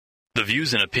The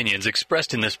views and opinions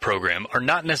expressed in this program are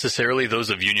not necessarily those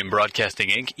of Union Broadcasting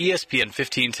Inc., ESPN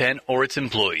 1510, or its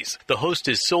employees. The host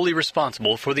is solely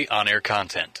responsible for the on-air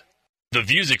content. The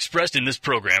views expressed in this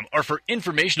program are for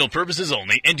informational purposes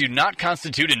only and do not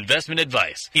constitute investment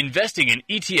advice. Investing in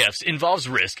ETFs involves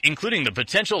risk, including the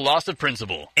potential loss of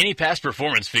principal. Any past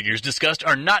performance figures discussed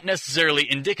are not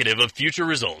necessarily indicative of future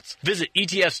results. Visit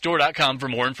ETFstore.com for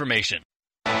more information.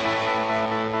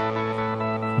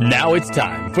 Now it's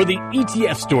time for the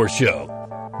ETF Store Show.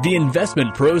 The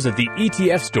investment pros at the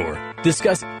ETF Store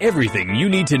discuss everything you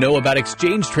need to know about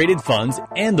exchange-traded funds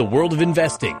and the world of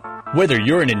investing. Whether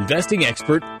you're an investing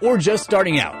expert or just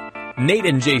starting out, Nate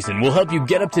and Jason will help you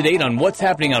get up to date on what's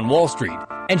happening on Wall Street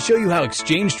and show you how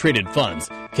exchange-traded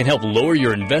funds can help lower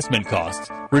your investment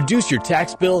costs, reduce your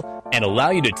tax bill, and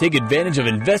allow you to take advantage of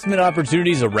investment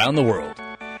opportunities around the world.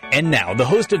 And now, the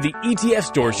host of the ETF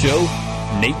Store Show,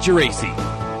 Nate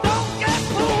Geraci.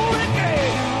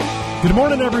 Good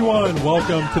morning, everyone.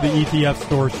 Welcome to the ETF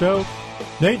Store Show.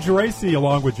 Nate Geraci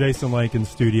along with Jason Lake in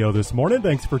studio this morning.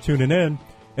 Thanks for tuning in.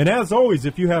 And as always,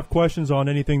 if you have questions on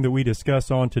anything that we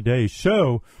discuss on today's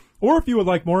show, or if you would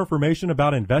like more information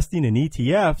about investing in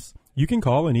ETFs, you can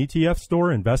call an ETF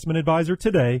Store investment advisor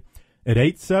today at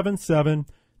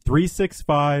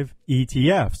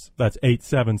 877-365-ETFs. That's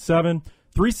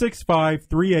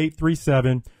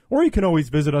 877-365-3837. Or you can always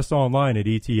visit us online at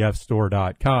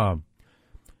etfstore.com.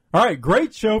 All right,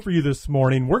 great show for you this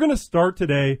morning. We're going to start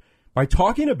today by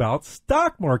talking about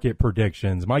stock market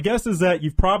predictions. My guess is that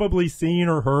you've probably seen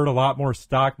or heard a lot more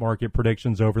stock market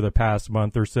predictions over the past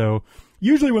month or so.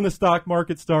 Usually when the stock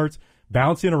market starts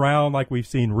bouncing around like we've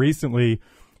seen recently,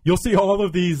 you'll see all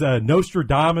of these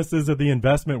Nostradamuses of the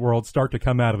investment world start to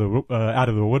come out of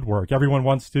the woodwork. Everyone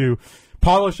wants to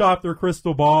polish off their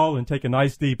crystal ball and take a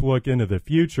nice deep look into the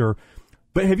future.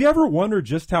 But have you ever wondered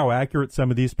just how accurate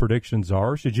some of these predictions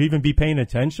are? Should you even be paying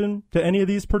attention to any of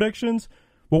these predictions?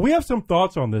 Well, we have some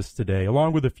thoughts on this today,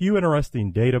 along with a few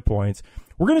interesting data points.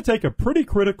 We're going to take a pretty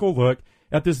critical look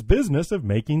at this business of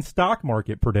making stock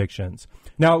market predictions.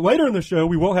 Now, later in the show,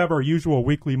 we will have our usual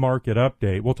weekly market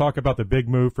update. We'll talk about the big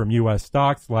move from U.S.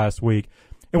 stocks last week.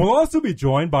 And we'll also be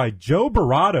joined by Joe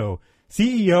Barato,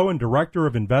 CEO and Director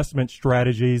of Investment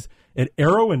Strategies at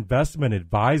Arrow Investment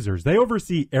Advisors. They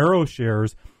oversee Arrow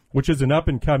Shares, which is an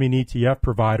up-and-coming ETF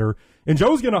provider. And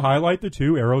Joe's going to highlight the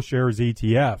two Arrow Shares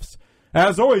ETFs.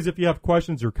 As always, if you have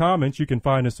questions or comments, you can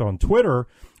find us on Twitter,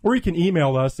 or you can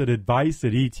email us at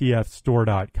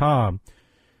advice@etfstore.com.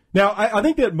 Now, I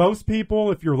think that most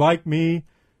people, if you're like me,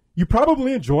 you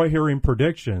probably enjoy hearing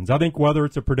predictions. I think whether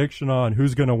it's a prediction on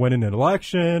who's going to win an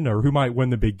election or who might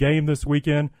win the big game this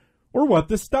weekend, or what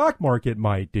the stock market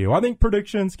might do. I think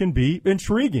predictions can be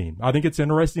intriguing. I think it's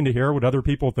interesting to hear what other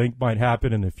people think might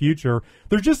happen in the future.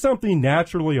 There's just something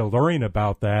naturally alluring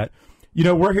about that. You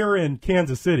know, we're here in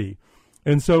Kansas City,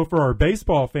 and so for our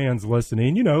baseball fans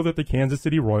listening, you know that the Kansas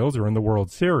City Royals are in the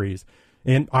World Series.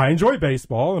 And I enjoy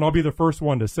baseball, and I'll be the first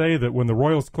one to say that when the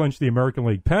Royals clinched the American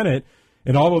League pennant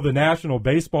and all of the national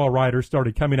baseball writers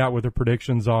started coming out with their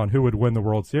predictions on who would win the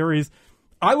World Series,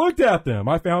 I looked at them.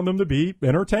 I found them to be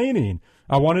entertaining.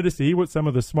 I wanted to see what some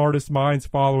of the smartest minds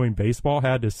following baseball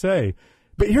had to say.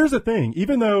 But here's the thing.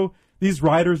 Even though these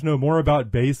writers know more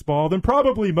about baseball than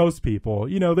probably most people,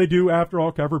 you know, they do, after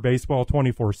all, cover baseball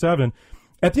 24/7.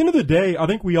 At the end of the day, I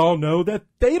think we all know that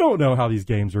they don't know how these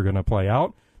games are going to play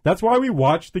out. That's why we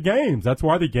watch the games. That's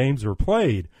why the games are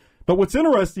played. But what's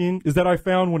interesting is that I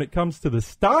found when it comes to the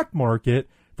stock market,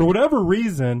 for whatever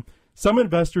reason, some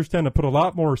investors tend to put a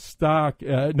lot more stock,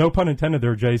 no pun intended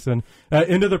there, Jason,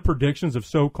 into the predictions of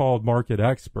so-called market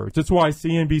experts. It's why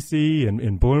CNBC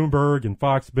and Bloomberg and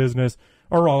Fox Business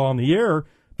are all on the air.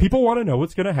 People want to know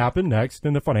what's going to happen next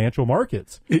in the financial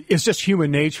markets. It's just human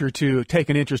nature to take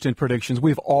an interest in predictions.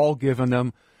 We've all given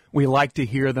them. We like to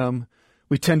hear them.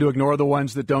 We tend to ignore the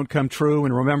ones that don't come true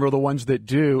and remember the ones that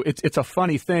do. It's a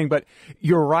funny thing, but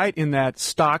you're right in that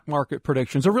stock market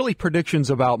predictions, or really predictions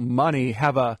about money,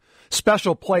 have a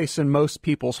special place in most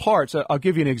people's hearts. I'll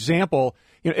give you an example.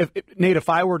 You know, Nate, if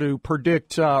I were to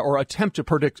predict or attempt to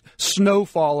predict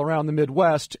snowfall around the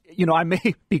Midwest, you know, I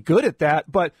may be good at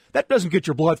that, but that doesn't get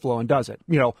your blood flowing, does it?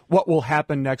 You know, what will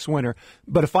happen next winter?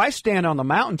 But if I stand on the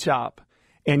mountaintop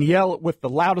and yell with the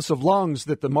loudest of lungs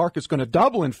that the market's going to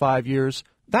double in 5 years,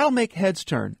 that'll make heads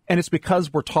turn. And it's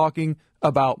because we're talking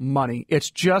about money.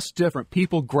 It's just different.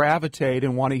 People gravitate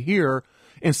and want to hear,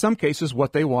 in some cases,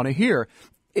 what they want to hear.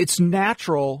 It's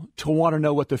natural to want to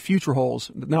know what the future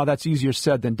holds. Now, that's easier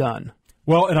said than done.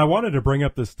 Well, and I wanted to bring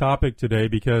up this topic today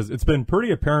because it's been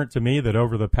pretty apparent to me that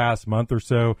over the past month or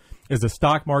so, as the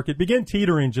stock market began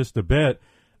teetering just a bit,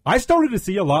 I started to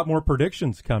see a lot more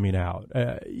predictions coming out.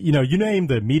 You name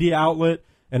the media outlet,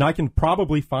 and I can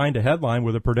probably find a headline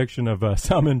with a prediction of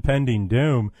some impending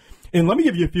doom. And let me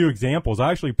give you a few examples.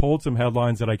 I actually pulled some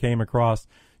headlines that I came across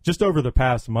just over the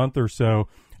past month or so.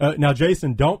 Now,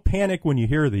 Jason, don't panic when you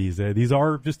hear these. These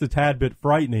are just a tad bit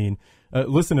frightening.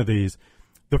 Listen to these.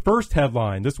 The first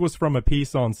headline, this was from a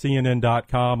piece on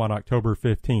CNN.com on October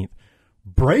 15th.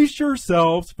 Brace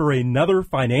yourselves for another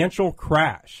financial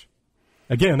crash.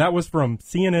 Again, that was from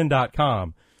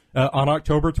CNN.com. On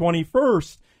October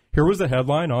 21st, here was a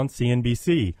headline on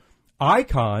CNBC.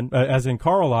 Icahn, as in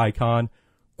Carl Icahn,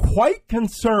 quite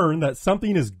concerned that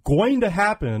something is going to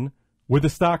happen with the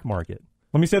stock market.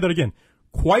 Let me say that again.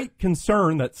 Quite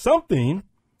concerned that something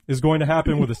is going to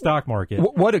happen with the stock market.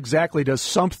 What exactly does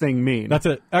something mean? That's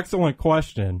an excellent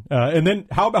question. And then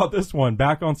how about this one?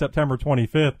 Back on September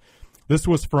 25th, this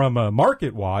was from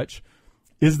Market Watch.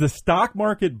 Is the stock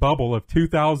market bubble of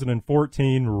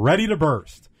 2014 ready to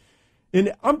burst?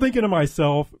 And I'm thinking to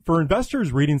myself, for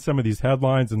investors reading some of these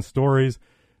headlines and stories,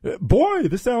 boy,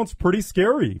 this sounds pretty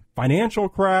scary. Financial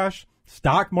crash,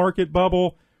 stock market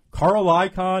bubble. Carl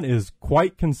Icahn is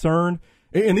quite concerned.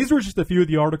 And these were just a few of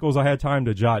the articles I had time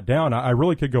to jot down. I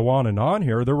really could go on and on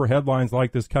here. There were headlines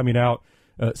like this coming out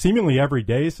seemingly every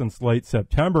day since late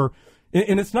September.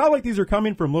 And it's not like these are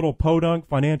coming from little podunk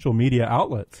financial media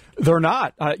outlets. They're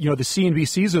not. The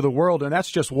CNBCs of the world, and that's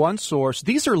just one source.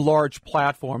 These are large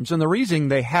platforms, and the reason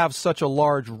they have such a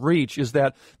large reach is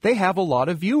that they have a lot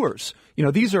of viewers.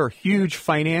 These are huge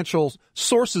financial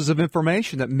sources of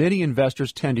information that many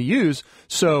investors tend to use.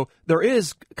 So there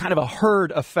is kind of a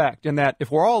herd effect in that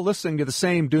if we're all listening to the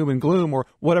same doom and gloom or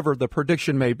whatever the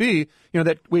prediction may be,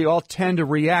 that we all tend to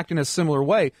react in a similar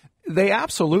way. They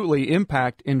absolutely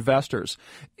impact investors.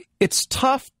 It's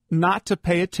tough not to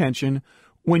pay attention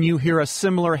when you hear a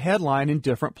similar headline in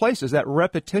different places, that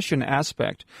repetition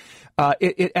aspect.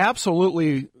 It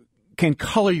absolutely can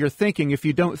color your thinking if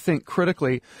you don't think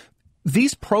critically.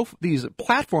 These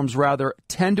platforms, rather,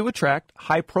 tend to attract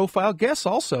high-profile guests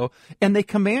also, and they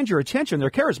command your attention.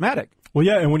 They're charismatic. Well,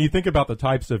 yeah, and when you think about the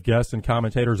types of guests and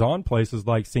commentators on places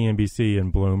like CNBC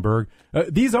and Bloomberg,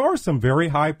 these are some very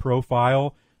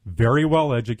high-profile, very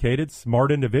well-educated,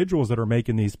 smart individuals that are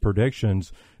making these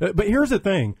predictions. But here's the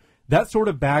thing. That sort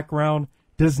of background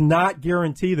does not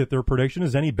guarantee that their prediction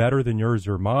is any better than yours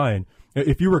or mine.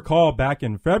 If you recall, back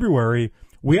in February,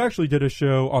 we actually did a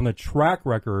show on the track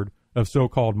record of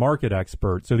so-called market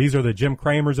experts. So these are the Jim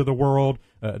Cramers of the world,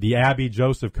 the Abby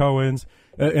Joseph Cohens,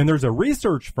 and there's a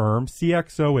research firm,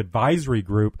 CXO Advisory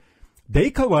Group. They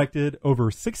collected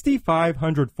over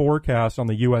 6,500 forecasts on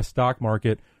the U.S. stock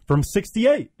market from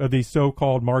 68 of these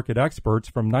so-called market experts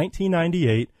from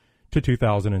 1998 to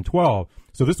 2012.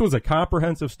 So this was a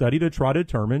comprehensive study to try to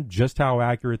determine just how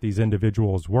accurate these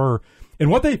individuals were.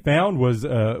 And what they found was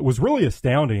really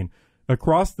astounding.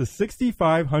 Across the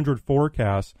 6,500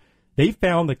 forecasts, they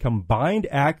found the combined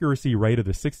accuracy rate of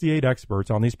the 68 experts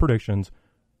on these predictions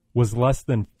was less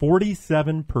than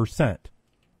 47%.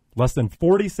 Less than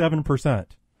 47%.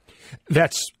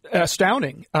 That's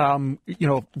astounding.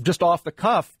 Just off the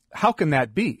cuff, how can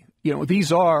that be?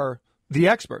 These are the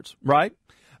experts, right?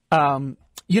 On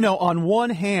one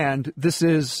hand, this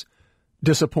is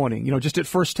disappointing. Just at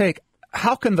first take,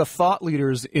 how can the thought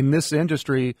leaders in this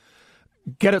industry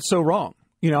get it so wrong?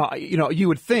 You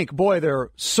would think, boy, they're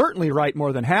certainly right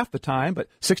more than half the time, but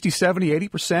 60, 70,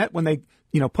 80% when they,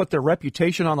 put their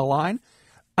reputation on the line.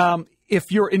 If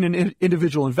you're an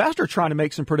individual investor trying to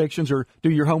make some predictions or do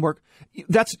your homework,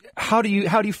 that's how do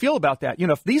you feel about that?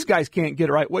 If these guys can't get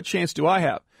it right, what chance do I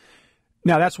have?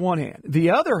 Now, that's one hand.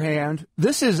 The other hand,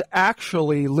 this is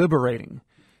actually liberating.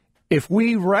 If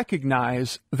we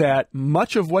recognize that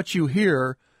much of what you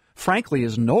hear, frankly,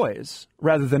 is noise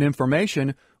rather than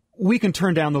information, we can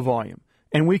turn down the volume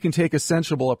and we can take a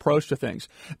sensible approach to things.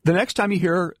 The next time you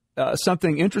hear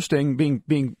something interesting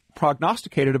being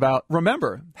prognosticated about,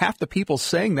 remember, half the people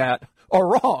saying that are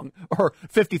wrong, or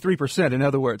 53%, in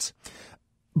other words.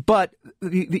 But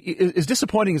as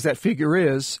disappointing as that figure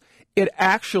is, it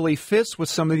actually fits with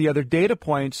some of the other data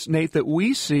points, Nate, that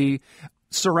we see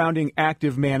surrounding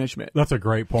active management. That's a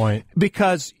great point.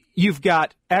 Because you've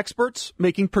got experts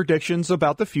making predictions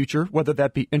about the future, whether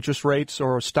that be interest rates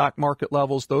or stock market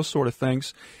levels, those sort of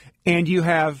things. And you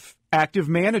have active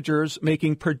managers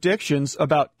making predictions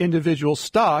about individual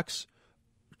stocks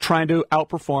trying to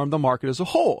outperform the market as a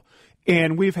whole.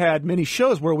 And we've had many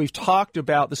shows where we've talked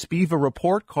about the SPIVA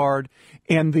report card,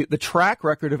 and the track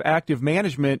record of active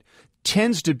management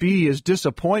tends to be as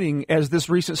disappointing as this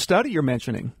recent study you're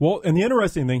mentioning. Well, and the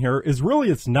interesting thing here is really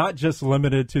it's not just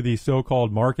limited to the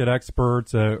so-called market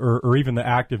experts or even the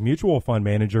active mutual fund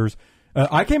managers.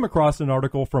 I came across an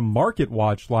article from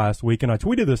MarketWatch last week, and I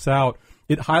tweeted this out.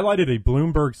 It highlighted a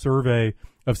Bloomberg survey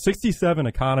of 67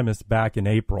 economists back in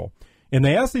April. And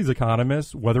they asked these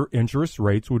economists whether interest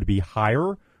rates would be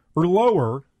higher or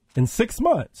lower in 6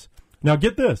 months. Now,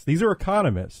 get this. These are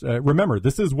economists. Remember,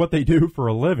 this is what they do for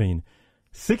a living.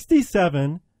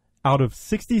 67 out of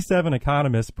 67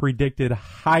 economists predicted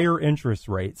higher interest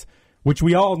rates, which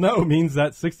we all know means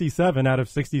that 67 out of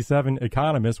 67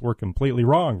 economists were completely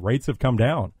wrong. Rates have come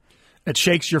down. It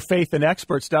shakes your faith in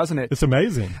experts, doesn't it? It's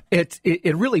amazing.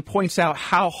 It really points out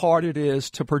how hard it is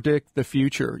to predict the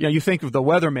future. You know, you think of the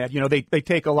weatherman, they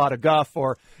take a lot of guff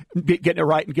for getting it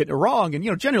right and getting it wrong.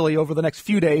 And, generally over the next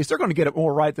few days, they're going to get it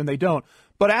more right than they don't.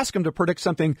 But ask them to predict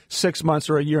something 6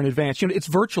 months or a year in advance. It's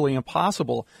virtually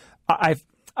impossible.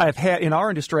 I've had in our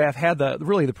industry, I've had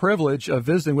the privilege of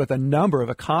visiting with a number of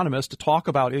economists to talk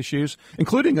about issues,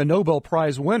 including a Nobel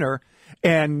Prize winner.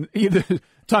 And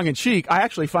tongue in cheek, I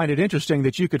actually find it interesting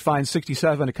that you could find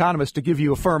 67 economists to give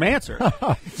you a firm answer.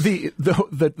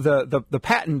 The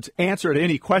patent answer to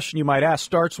any question you might ask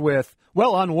starts with,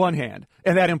 well, on one hand,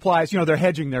 and that implies, they're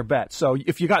hedging their bets. So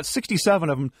if you got 67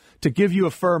 of them to give you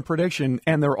a firm prediction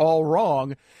and they're all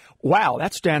wrong, wow,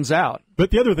 that stands out.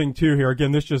 But the other thing, too, here,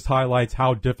 again, this just highlights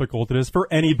how difficult it is for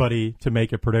anybody to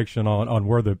make a prediction on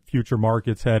where the future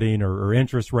market's heading or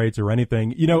interest rates or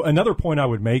anything. Another point I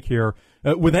would make here,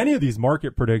 with any of these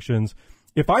market predictions,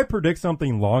 if I predict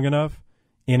something long enough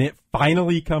and it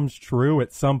finally comes true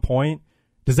at some point,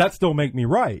 does that still make me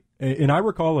right? And I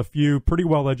recall a few pretty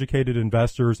well-educated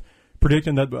investors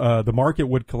predicting that the market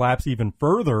would collapse even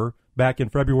further back in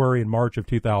February and March of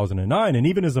 2009. And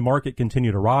even as the market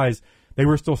continued to rise, they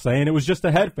were still saying it was just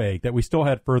a head fake, that we still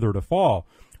had further to fall.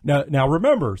 Now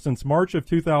remember, since March of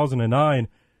 2009,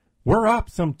 we're up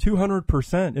some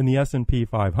 200% in the S&P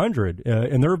 500.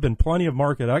 And there have been plenty of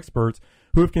market experts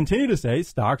who have continued to say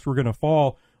stocks were going to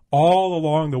fall all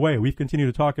along the way. We've continued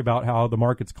to talk about how the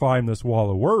markets climb this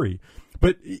wall of worry.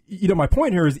 But, my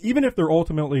point here is even if they're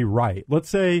ultimately right, let's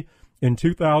say in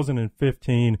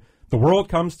 2015, the world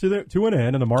comes to an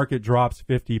end and the market drops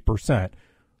 50%.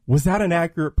 Was that an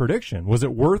accurate prediction? Was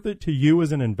it worth it to you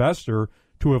as an investor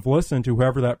to have listened to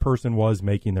whoever that person was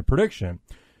making the prediction?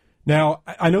 Now,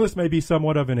 I know this may be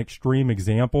somewhat of an extreme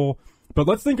example, but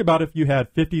let's think about if you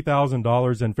had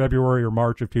 $50,000 in February or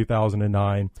March of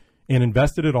 2009 and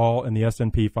invested it all in the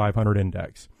S&P 500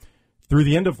 index. Through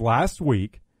the end of last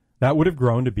week, that would have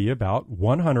grown to be about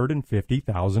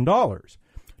 $150,000.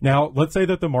 Now, let's say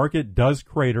that the market does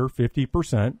crater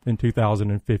 50% in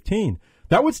 2015.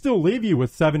 That would still leave you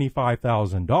with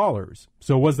 $75,000.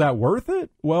 So was that worth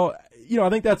it? Well, I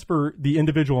think that's for the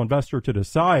individual investor to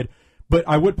decide. But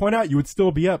I would point out you would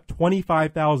still be up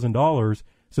 $25,000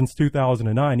 since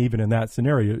 2009, even in that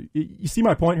scenario. You see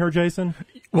my point here, Jason?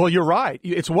 Well, you're right.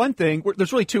 It's one thing.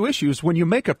 There's really two issues. When you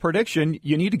make a prediction,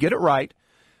 you need to get it right.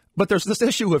 But there's this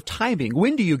issue of timing.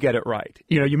 When do you get it right?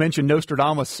 You mentioned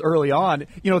Nostradamus early on.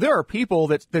 There are people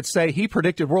that say he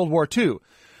predicted World War II.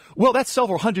 Well, that's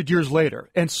several hundred years later.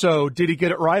 And so did he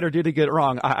get it right or did he get it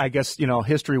wrong? I guess,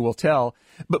 history will tell.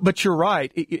 But you're right.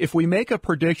 If we make a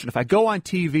prediction, if I go on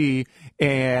TV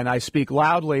and I speak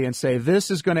loudly and say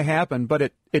this is going to happen,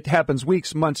 but it happens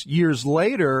weeks, months, years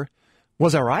later,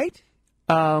 was I right?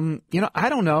 I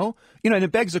don't know. And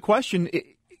it begs the question,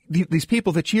 these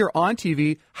people that you hear on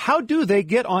TV, how do they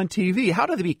get on TV? How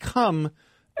do they become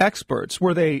experts?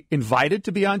 Were they invited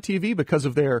to be on TV because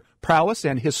of their prowess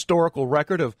and historical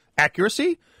record of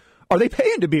accuracy? Are they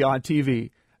paying to be on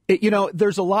TV?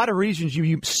 There's a lot of reasons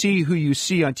you see who you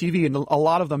see on TV, and a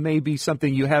lot of them may be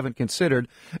something you haven't considered.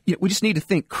 We just need to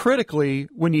think critically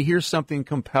when you hear something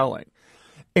compelling.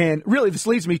 And really, this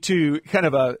leads me to kind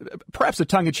of perhaps a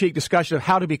tongue-in-cheek discussion of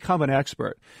how to become an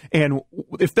expert. And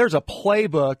if there's a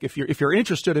playbook, if you're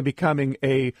interested in becoming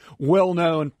a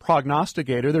well-known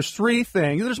prognosticator, there's three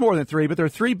things. There's more than three, but there are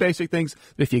three basic things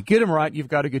that if you get them right, you've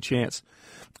got a good chance.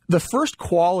 The first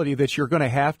quality that you're going to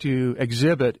have to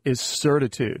exhibit is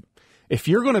certitude. If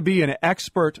you're going to be an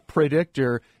expert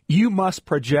predictor, you must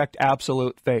project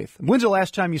absolute faith. When's the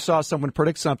last time you saw someone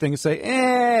predict something and say,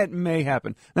 it may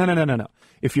happen? No.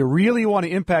 If you really want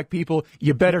to impact people,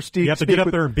 you better speak. You have to get up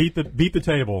there and beat the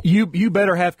table. You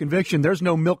better have conviction. There's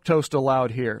no milquetoast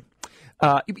allowed here.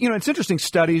 It's interesting.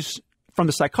 Studies from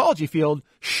the psychology field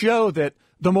show that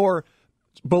the more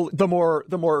the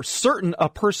more certain a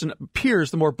person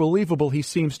appears, the more believable he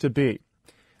seems to be.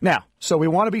 Now, so we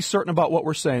want to be certain about what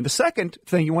we're saying. The second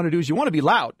thing you want to do is you want to be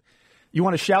loud. You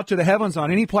want to shout to the heavens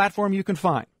on any platform you can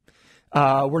find.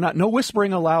 No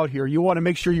whispering allowed here. You want to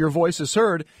make sure your voice is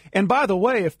heard. And by the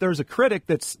way, if there's a critic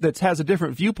that has a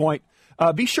different viewpoint,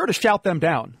 be sure to shout them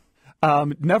down.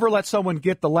 Never let someone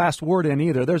get the last word in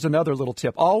either. There's another little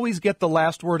tip. Always get the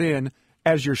last word in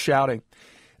as you're shouting.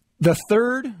 The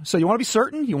third, so you want to be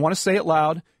certain, you want to say it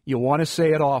loud, you want to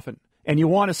say it often, and you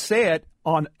want to say it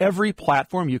on every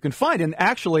platform you can find. And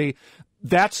actually,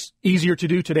 that's easier to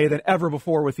do today than ever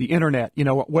before with the internet. You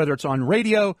know, whether it's on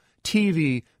radio,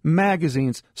 TV,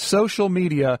 magazines, social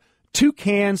media, two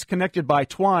cans connected by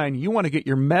twine, you want to get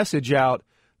your message out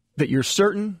that you're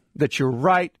certain, that you're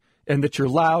right, and that you're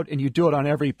loud, and you do it on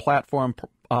every platform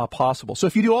possible. So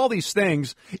if you do all these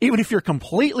things, even if you're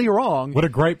completely wrong, what a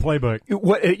great playbook.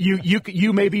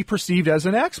 You may be perceived as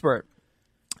an expert.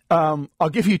 I'll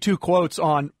give you two quotes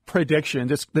on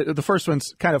predictions. The first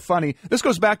one's kind of funny. This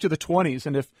goes back to the 20s,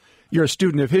 and if you're a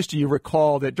student of history, you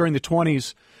recall that during the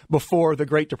 20s, before the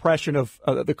Great Depression of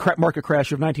the market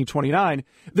crash of 1929,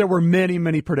 there were many,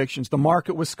 many predictions. The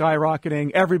market was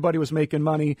skyrocketing. Everybody was making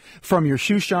money. From your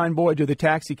shoe shine boy to the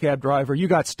taxi cab driver, you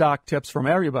got stock tips from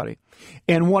everybody.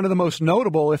 And one of the most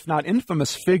notable, if not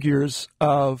infamous, figures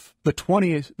of the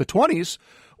 20s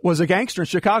was a gangster in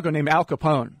Chicago named Al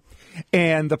Capone.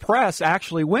 And the press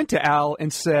actually went to Al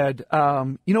and said,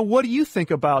 what do you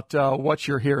think about what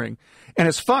you're hearing? And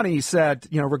it's funny, he said,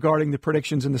 regarding the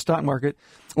predictions in the stock market,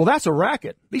 well, that's a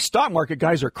racket. These stock market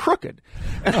guys are crooked.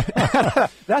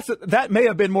 That may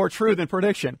have been more true than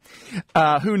prediction.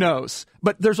 Who knows?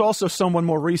 But there's also someone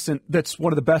more recent that's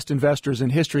one of the best investors in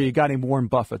history, a guy named Warren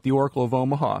Buffett, the Oracle of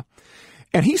Omaha.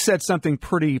 And he said something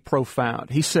pretty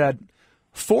profound. He said,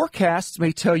 forecasts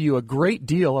may tell you a great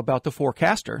deal about the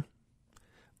forecaster,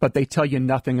 but they tell you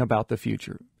nothing about the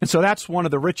future. And so that's one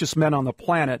of the richest men on the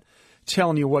planet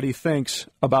telling you what he thinks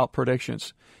about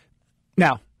predictions.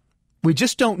 Now, we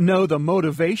just don't know the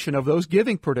motivation of those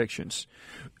giving predictions.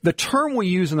 The term we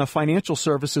use in the financial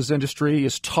services industry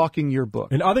is talking your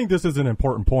book. And I think this is an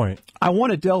important point. I want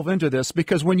to delve into this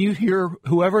because when you hear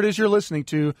whoever it is you're listening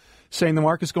to saying the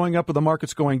market's going up or the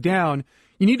market's going down,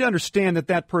 you need to understand that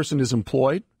that person is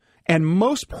employed and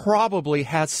most probably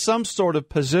has some sort of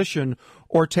position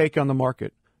or take on the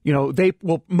market. They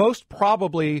will most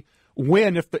probably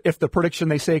win if the prediction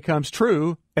they say comes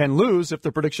true and lose if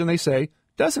the prediction they say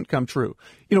doesn't come true.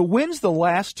 When's the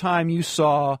last time you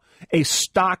saw a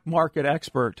stock market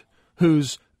expert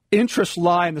whose interests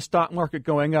lie in the stock market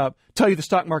going up tell you the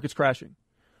stock market's crashing?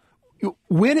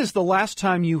 When is the last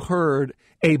time you heard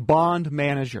a bond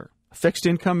manager, a fixed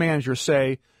income manager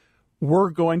say,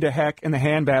 we're going to heck in the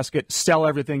handbasket, sell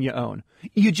everything you own?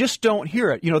 You just don't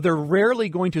hear it. They're rarely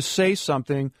going to say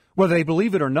something, whether they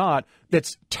believe it or not,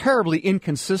 that's terribly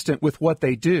inconsistent with what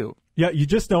they do. Yeah, you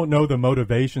just don't know the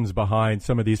motivations behind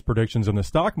some of these predictions in the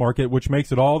stock market, which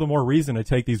makes it all the more reason to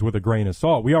take these with a grain of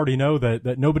salt. We already know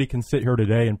that nobody can sit here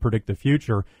today and predict the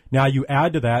future. Now you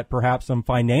add to that perhaps some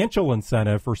financial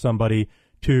incentive for somebody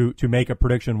to make a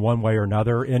prediction one way or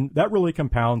another, and that really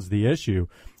compounds the issue.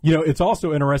 It's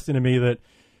also interesting to me that,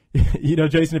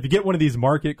 Jason, if you get one of these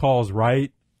market calls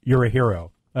right, you're a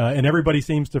hero. And everybody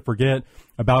seems to forget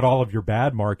about all of your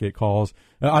bad market calls.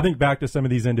 I think back to some of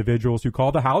these individuals who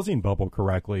called the housing bubble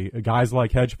correctly, guys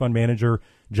like hedge fund manager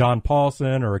John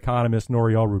Paulson or economist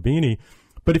Nouriel Roubini.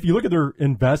 But if you look at their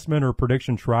investment or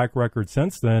prediction track record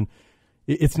since then,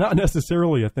 it's not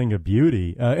necessarily a thing of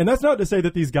beauty. And that's not to say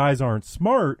that these guys aren't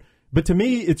smart, but to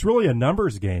me, it's really a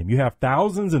numbers game. You have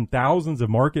thousands and thousands of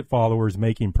market followers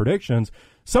making predictions.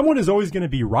 Someone is always going to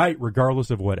be right regardless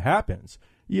of what happens.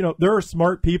 There are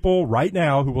smart people right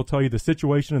now who will tell you the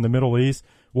situation in the Middle East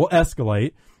will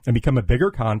escalate and become a bigger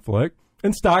conflict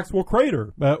and stocks will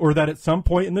crater, or that at some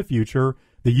point in the future,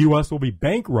 the U.S. will be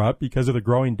bankrupt because of the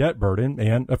growing debt burden,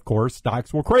 and, of course,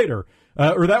 stocks will crater,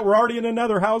 or that we're already in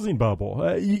another housing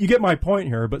bubble. You get my point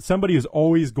here, but somebody is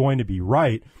always going to be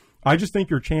right. I just think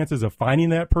your chances of finding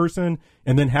that person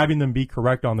and then having them be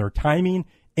correct on their timing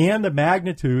and the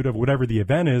magnitude of whatever the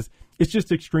event is, it's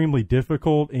just extremely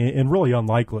difficult and really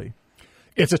unlikely.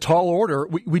 It's a tall order.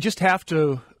 We just have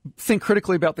to think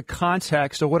critically about the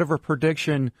context of whatever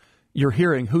prediction you're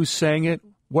hearing, who's saying it,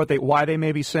 why they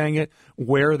may be saying it,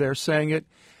 where they're saying it.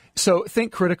 So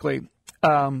think critically.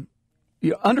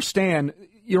 You understand,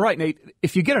 you're right, Nate.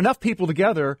 If you get enough people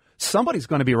together, somebody's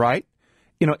going to be right.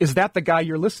 Is that the guy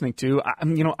you're listening to?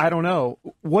 I don't know.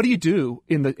 What do you do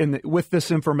with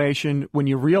this information when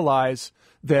you realize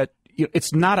that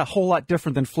it's not a whole lot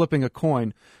different than flipping a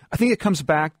coin. I think it comes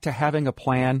back to having a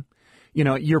plan.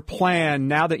 Your plan,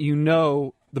 now that you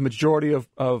know the majority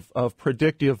of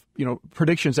predictive,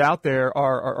 predictions out there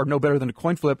are no better than a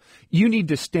coin flip, you need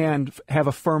to have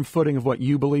a firm footing of what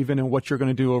you believe in and what you're going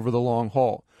to do over the long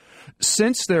haul.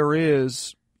 Since there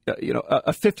is,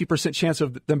 a 50% chance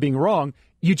of them being wrong,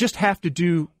 you just have to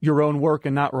do your own work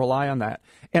and not rely on that.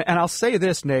 And I'll say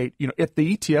this, Nate, at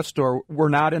the ETF store, we're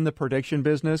not in the prediction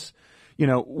business.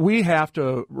 We have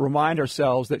to remind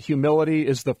ourselves that humility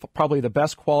is probably the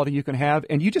best quality you can have.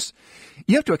 And you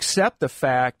have to accept the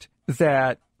fact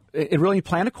that it really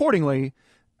plan accordingly,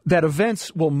 that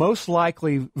events will most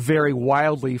likely vary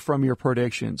wildly from your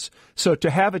predictions. So to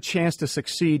have a chance to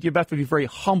succeed, you have to be very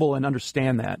humble and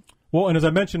understand that. Well, and as I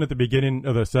mentioned at the beginning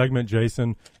of the segment,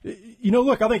 Jason,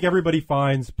 look, I think everybody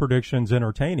finds predictions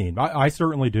entertaining. I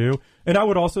certainly do. And I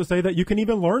would also say that you can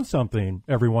even learn something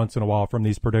every once in a while from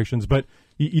these predictions. But,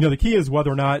 the key is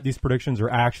whether or not these predictions are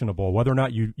actionable, whether or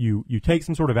not you take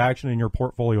some sort of action in your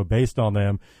portfolio based on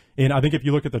them. And I think if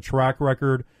you look at the track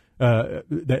record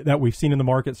that we've seen in the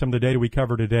market, some of the data we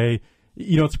cover today,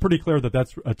 it's pretty clear that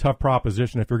that's a tough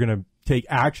proposition if you're going to take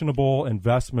actionable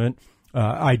investment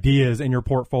ideas in your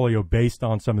portfolio based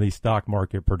on some of these stock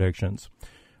market predictions.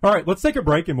 All right, let's take a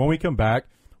break, and when we come back,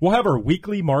 we'll have our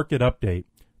weekly market update.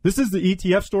 This is the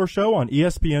ETF Store Show on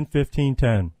ESPN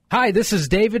 1510. Hi, this is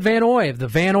David Van Oy of the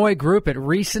Van Oy Group at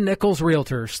Reese & Nichols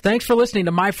Realtors. Thanks for listening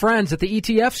to my friends at the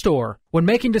ETF Store. When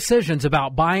making decisions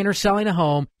about buying or selling a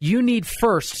home, you need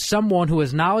first someone who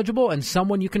is knowledgeable and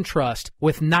someone you can trust.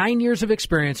 With 9 years of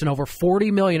experience and over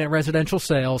 $40 million in residential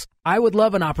sales, I would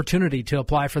love an opportunity to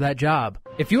apply for that job.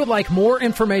 If you would like more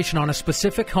information on a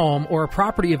specific home or a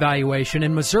property evaluation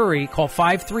in Missouri, call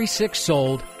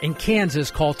 536-SOLD. In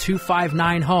Kansas, call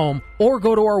 259-HOME or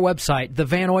go to our website,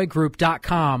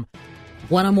 thevanoygroup.com.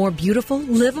 Want a more beautiful,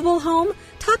 livable home?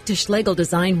 Talk to Schlegel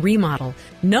Design Remodel.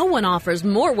 No one offers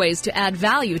more ways to add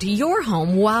value to your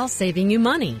home while saving you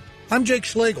money. I'm Jake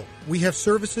Schlegel. We have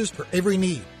services for every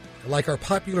need, like our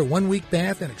popular one-week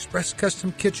bath and express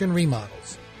custom kitchen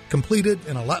remodels, completed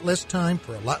in a lot less time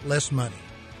for a lot less money.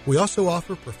 We also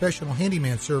offer professional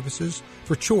handyman services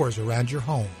for chores around your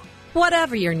home.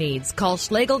 Whatever your needs, call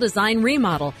Schlegel Design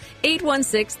Remodel,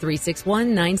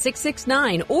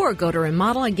 816-361-9669, or go to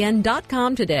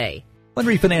remodelagain.com today. When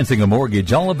refinancing a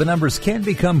mortgage, all of the numbers can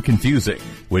become confusing.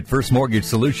 With First Mortgage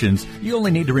Solutions, you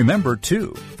only need to remember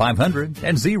 2, 500,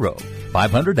 and 0.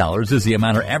 $500 is the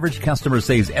amount our average customer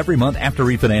saves every month after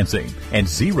refinancing, and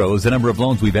 0 is the number of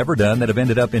loans we've ever done that have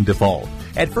ended up in default.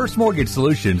 At First Mortgage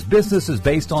Solutions, business is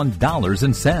based on dollars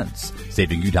and cents,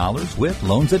 saving you dollars with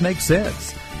loans that make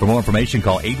sense. For more information,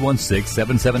 call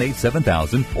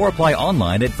 816-778-7000 or apply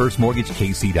online at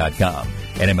firstmortgagekc.com.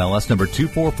 NMLS number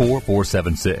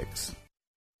 244476.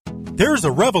 There's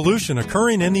a revolution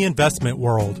occurring in the investment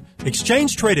world.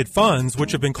 Exchange-traded funds,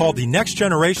 which have been called the next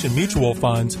generation mutual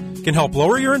funds, can help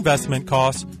lower your investment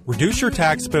costs, reduce your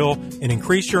tax bill, and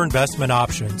increase your investment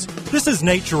options. This is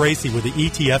Nate Geraci with the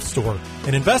ETF Store,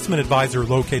 an investment advisor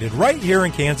located right here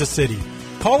in Kansas City.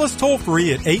 Call us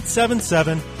toll-free at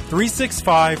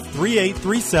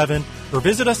 877-365-3837 or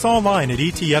visit us online at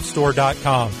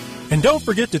etfstore.com. And don't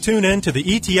forget to tune in to the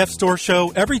ETF Store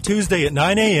Show every Tuesday at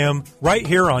 9 a.m. right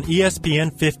here on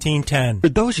ESPN 1510. For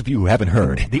those of you who haven't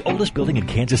heard, the oldest building in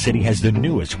Kansas City has the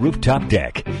newest rooftop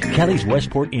deck. Kelly's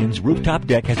Westport Inn's rooftop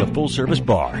deck has a full-service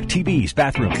bar, TVs,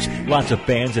 bathrooms, lots of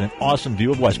fans, and an awesome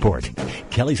view of Westport.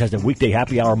 Kelly's has a weekday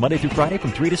happy hour Monday through Friday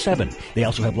from 3 to 7. They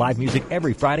also have live music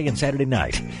every Friday and Saturday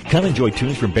night. Come enjoy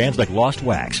tunes from bands like Lost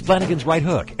Wax, Flanagan's Right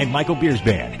Hook, and Michael Beer's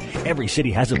Band. Every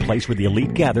city has a place where the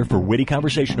elite gather for witty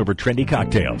conversation over trendy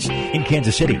cocktails. In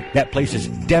Kansas City, that place is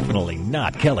definitely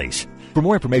not Kelly's. For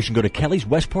more information, go to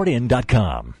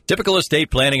kellyswestportinn.com. Typical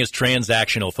estate planning is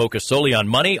transactional, focused solely on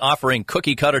money, offering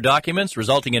cookie-cutter documents,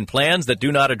 resulting in plans that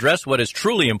do not address what is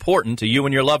truly important to you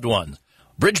and your loved ones.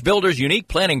 Bridge Builder's unique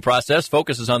planning process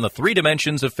focuses on the 3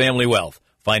 dimensions of family wealth: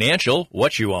 financial,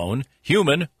 what you own;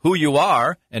 human, who you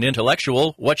are; and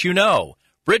intellectual, what you know.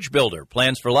 Bridge Builder,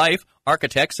 plans for life,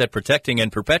 architects at protecting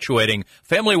and perpetuating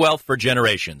family wealth for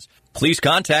generations. Please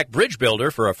contact Bridge Builder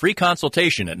for a free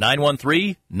consultation at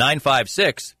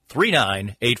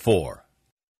 913-956-3984.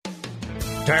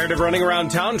 Tired of running around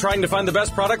town trying to find the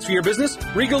best products for your business?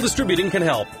 Regal Distributing can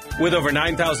help. With over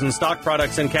 9,000 stock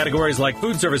products in categories like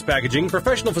food service packaging,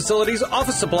 professional facilities,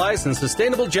 office supplies, and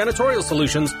sustainable janitorial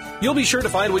solutions, you'll be sure to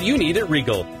find what you need at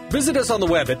Regal. Visit us on the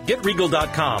web at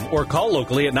getregal.com or call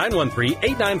locally at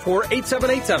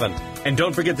 913-894-8787. And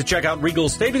don't forget to check out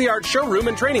Regal's state-of-the-art showroom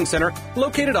and training center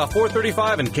located off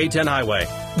 435 and K10 Highway.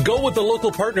 Go with the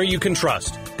local partner you can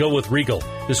trust. Go with Regal.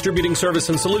 Distributing service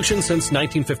and solutions since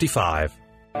 1955.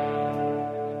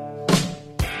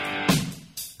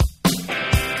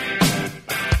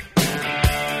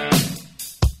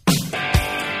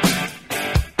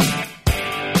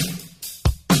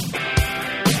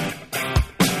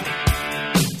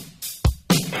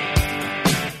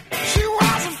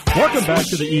 Welcome back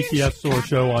to the ETF Store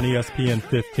Show on ESPN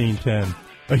 1510.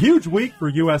 A huge week for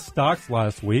U.S. stocks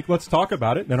last week. Let's talk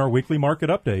about it in our weekly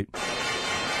market update.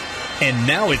 And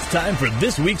now it's time for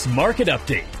this week's market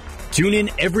update. Tune in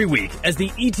every week as the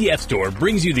ETF Store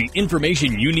brings you the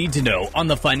information you need to know on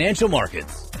the financial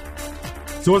markets.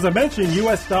 So as I mentioned,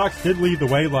 U.S. stocks did lead the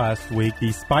way last week. The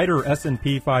SPDR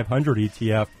S&P 500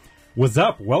 ETF was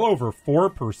up well over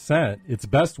 4%, its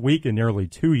best week in nearly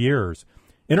 2 years.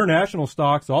 International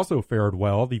stocks also fared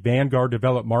well. The Vanguard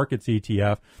Developed Markets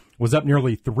ETF was up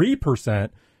nearly 3%,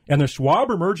 and the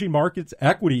Schwab Emerging Markets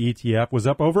Equity ETF was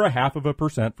up over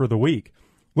 0.5% for the week.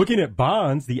 Looking at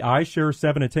bonds, the iShares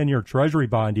 7 to 10-year Treasury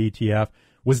Bond ETF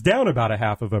was down about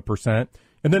 0.5%.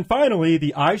 And then finally,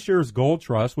 the iShares Gold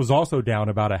Trust was also down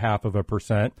about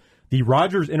 0.5%. The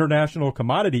Rogers International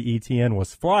Commodity ETN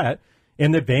was flat,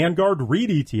 and the Vanguard REIT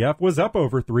ETF was up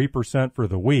over 3% for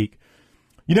the week.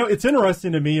 You know, it's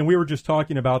interesting to me, and we were just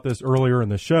talking about this earlier in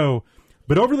the show,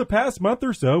 but over the past month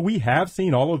or so, we have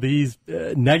seen all of these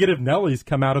negative Nellies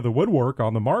come out of the woodwork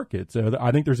on the market. So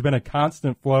I think there's been a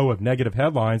constant flow of negative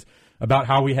headlines about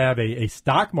how we have a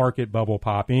stock market bubble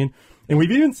popping. And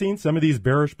we've even seen some of these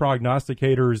bearish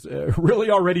prognosticators really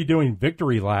already doing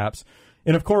victory laps.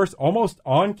 And, of course, almost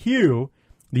on cue,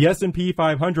 the S&P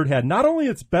 500 had not only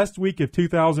its best week of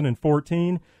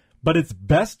 2014, but its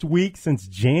best week since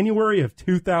January of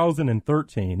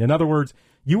 2013. In other words,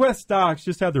 U.S. stocks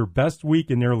just had their best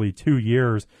week in nearly 2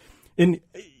 years. And,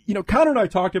 you know, Connor and I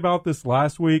talked about this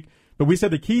last week, but we said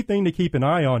the key thing to keep an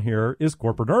eye on here is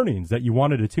corporate earnings, that you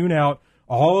wanted to tune out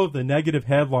all of the negative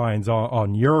headlines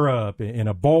on Europe and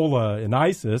Ebola and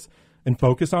ISIS and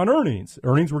focus on earnings.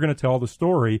 Earnings were going to tell the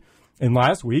story. And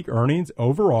last week, earnings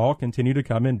overall continue to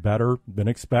come in better than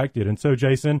expected. And so,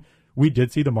 Jason, we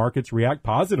did see the markets react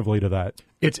positively to that.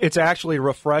 It's actually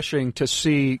refreshing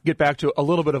to get back to a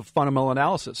little bit of fundamental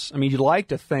analysis. I mean, you'd like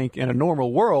to think in a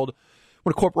normal world,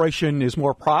 when a corporation is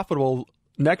more profitable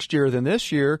next year than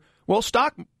this year, well,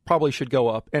 stock probably should go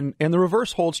up. And the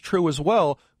reverse holds true as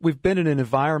well. We've been in an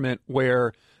environment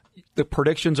where the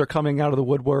predictions are coming out of the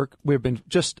woodwork. We've been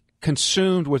just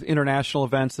consumed with international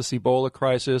events, this Ebola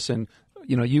crisis and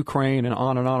Ukraine and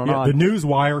on and on and on. The news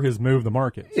wire has moved the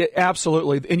market.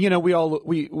 Absolutely. And,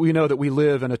 we know that we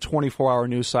live in a 24-hour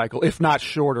news cycle, if not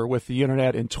shorter, with the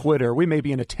Internet and Twitter. We may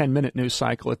be in a 10-minute news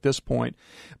cycle at this point.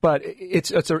 But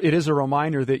it is a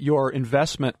reminder that your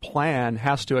investment plan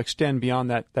has to extend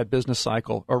beyond that business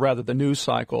cycle, or rather the news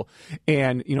cycle,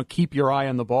 and, keep your eye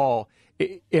on the ball.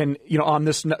 And, on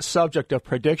this subject of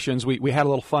predictions, we had a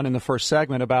little fun in the first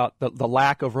segment about the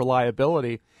lack of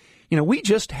reliability. We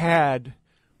just had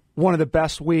one of the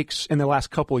best weeks in the last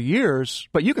couple of years,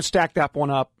 but you could stack that one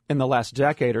up in the last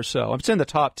decade or so. It's in the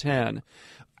top 10.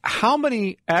 How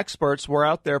many experts were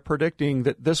out there predicting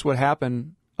that this would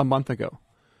happen a month ago?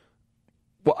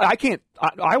 Well,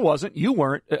 I wasn't. You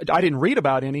weren't. I didn't read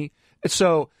about any.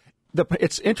 So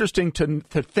it's interesting to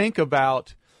think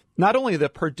about not only the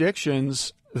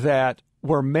predictions that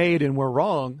were made and were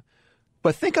wrong,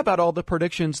 but think about all the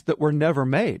predictions that were never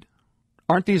made.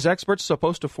 Aren't these experts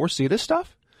supposed to foresee this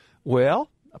stuff? Well,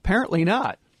 apparently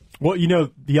not. Well,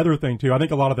 the other thing, too, I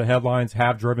think a lot of the headlines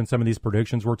have driven some of these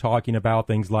predictions we're talking about,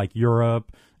 things like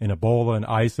Europe and Ebola and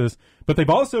ISIS, but they've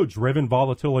also driven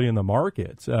volatility in the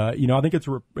markets. I think it's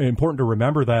important to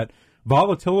remember that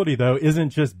volatility, though, isn't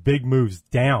just big moves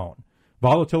down.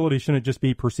 Volatility shouldn't just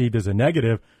be perceived as a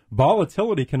negative.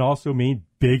 Volatility can also mean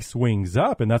big swings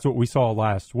up, and that's what we saw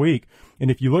last week.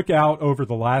 And if you look out over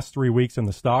the last 3 weeks in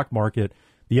the stock market,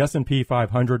 the S&P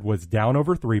 500 was down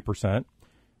over 3%,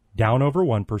 down over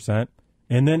 1%,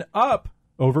 and then up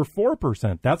over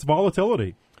 4%. That's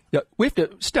volatility. Yeah, we have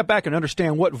to step back and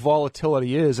understand what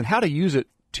volatility is and how to use it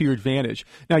to your advantage.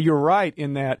 Now, you're right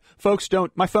in that folks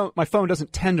don't. My phone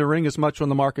doesn't tend to ring as much when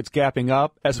the market's gapping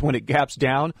up as when it gaps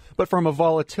down. But from a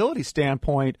volatility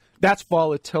standpoint, that's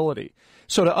volatility.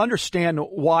 So to understand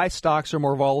why stocks are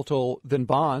more volatile than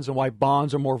bonds and why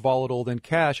bonds are more volatile than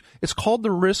cash, it's called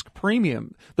the risk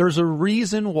premium. There's a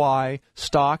reason why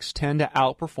stocks tend to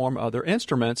outperform other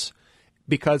instruments,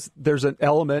 because there's an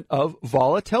element of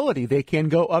volatility. They can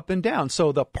go up and down.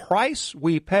 So the price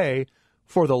we pay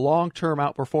for the long-term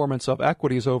outperformance of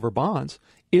equities over bonds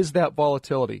is that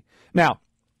volatility. Now,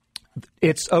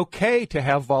 it's okay to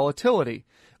have volatility.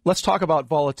 Let's talk about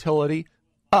volatility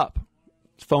up.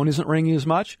 phone isn't ringing as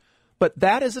much. But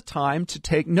that is a time to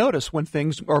take notice when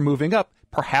things are moving up.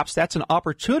 Perhaps that's an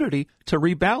opportunity to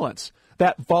rebalance.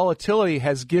 That volatility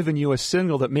has given you a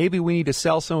signal that maybe we need to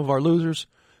sell some of our losers,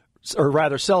 or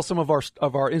rather sell some of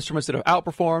our instruments that have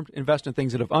outperformed, invest in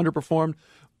things that have underperformed,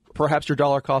 perhaps your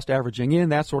dollar cost averaging in,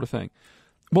 that sort of thing.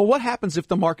 Well, what happens if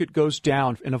the market goes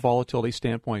down in a volatility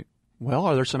standpoint? Well,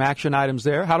 are there some action items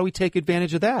there? How do we take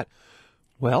advantage of that?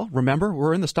 Well, remember,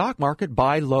 we're in the stock market.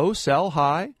 Buy low, sell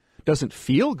high. Doesn't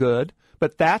feel good,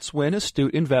 but that's when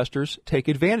astute investors take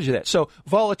advantage of that. So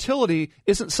volatility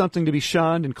isn't something to be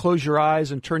shunned and close your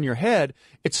eyes and turn your head.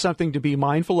 It's something to be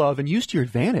mindful of and use to your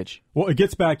advantage. Well, it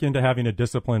gets back into having a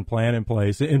disciplined plan in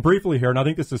place. And briefly here, and I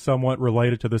think this is somewhat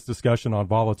related to this discussion on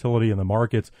volatility in the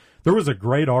markets, there was a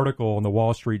great article in the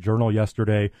Wall Street Journal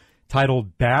yesterday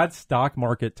titled "Bad Stock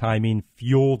Market Timing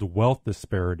Fueled Wealth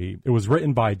Disparity." It was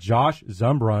written by Josh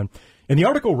Zumbrun, and the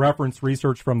article referenced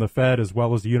research from the Fed as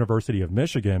well as the University of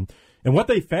Michigan. And what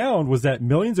they found was that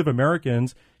millions of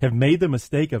Americans have made the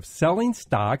mistake of selling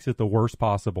stocks at the worst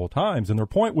possible times. And their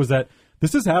point was that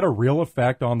this has had a real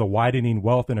effect on the widening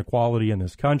wealth inequality in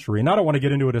this country. And I don't want to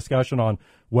get into a discussion on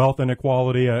wealth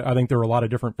inequality. I think there are a lot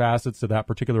of different facets to that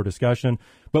particular discussion.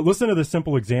 But listen to the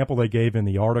simple example they gave in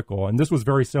the article. And this was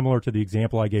very similar to the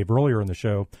example I gave earlier in the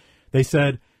show. They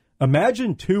said,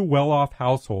 imagine two well-off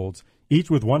households, each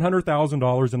with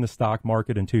 $100,000 in the stock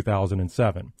market in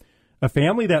 2007. A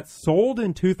family that sold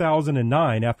in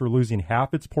 2009 after losing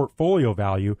half its portfolio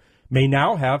value may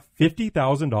now have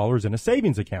 $50,000 in a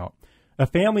savings account. A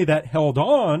family that held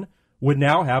on would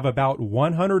now have about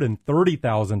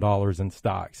 $130,000 in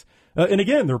stocks. And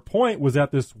again, their point was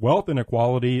that this wealth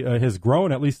inequality has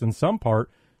grown, at least in some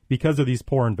part, because of these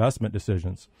poor investment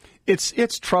decisions.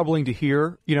 It's troubling to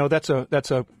hear. You know, that's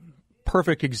a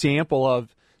perfect example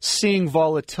of seeing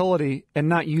volatility and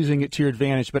not using it to your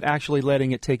advantage, but actually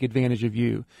letting it take advantage of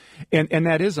you. And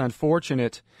that is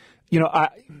unfortunate.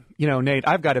 Nate,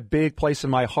 I've got a big place in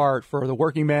my heart for the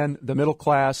working men, the middle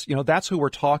class. That's who we're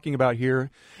talking about here.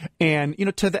 And,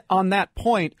 on that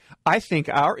point, I think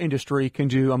our industry can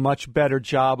do a much better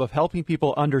job of helping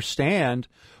people understand,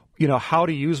 how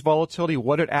to use volatility,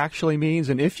 what it actually means.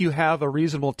 And if you have a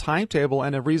reasonable timetable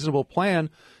and a reasonable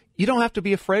plan, you don't have to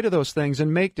be afraid of those things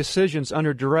and make decisions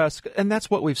under duress. And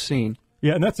that's what we've seen.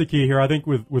 Yeah, and that's the key here. I think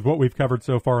with what we've covered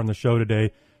so far on the show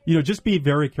today, just be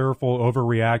very careful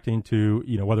overreacting to,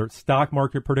 whether it's stock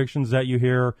market predictions that you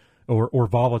hear or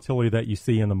volatility that you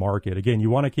see in the market. Again,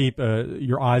 you want to keep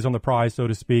your eyes on the prize, so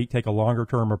to speak, take a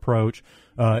longer-term approach,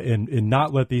 and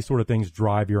not let these sort of things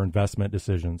drive your investment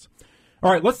decisions.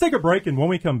 All right, let's take a break, and when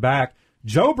we come back,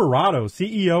 Joe Barato,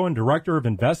 CEO and Director of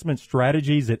Investment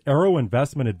Strategies at Arrow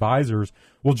Investment Advisors,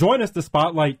 will join us to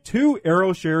spotlight two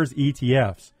ArrowShares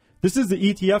ETFs. This is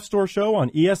the ETF Store Show on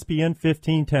ESPN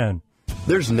 1510.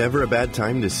 There's never a bad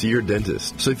time to see your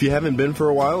dentist. So if you haven't been for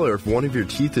a while, or if one of your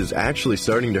teeth is actually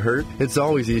starting to hurt, it's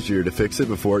always easier to fix it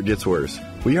before it gets worse.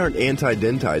 We aren't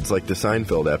anti-dentides like the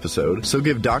Seinfeld episode, so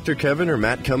give Dr. Kevin or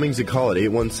Matt Cummings a call at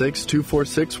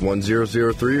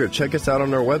 816-246-1003 or check us out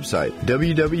on our website,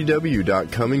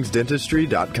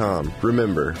 www.cummingsdentistry.com.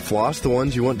 Remember, floss the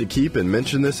ones you want to keep and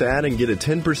mention this ad and get a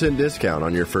 10% discount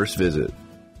on your first visit.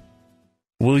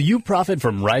 Will you profit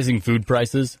from rising food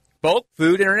prices? Bulk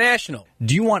Food International.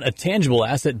 Do you want a tangible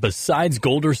asset besides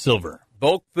gold or silver?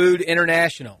 Bulk Food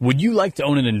International. Would you like to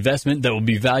own an investment that will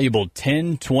be valuable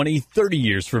 10, 20, 30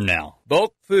 years from now?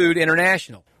 Bulk Food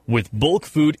International. With Bulk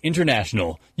Food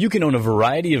International, you can own a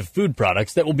variety of food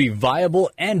products that will be viable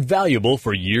and valuable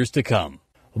for years to come.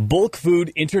 Bulk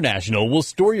Food International will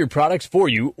store your products for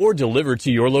you or deliver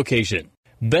to your location.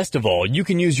 Best of all, you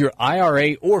can use your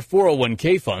IRA or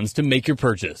 401k funds to make your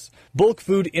purchase. Bulk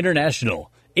Food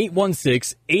International,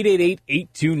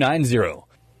 816-888-8290.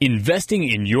 Investing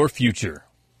in your future.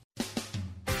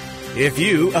 If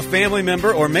you, a family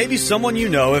member, or maybe someone you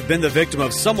know have been the victim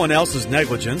of someone else's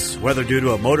negligence, whether due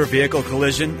to a motor vehicle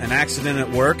collision, an accident at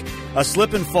work, a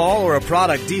slip and fall, or a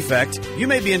product defect, you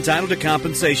may be entitled to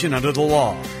compensation under the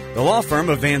law. The law firm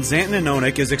of Van Zanten and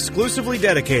Onik is exclusively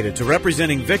dedicated to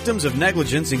representing victims of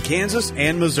negligence in Kansas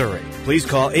and Missouri. Please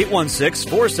call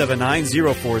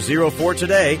 816-479-0404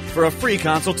 today for a free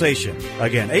consultation.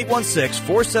 Again,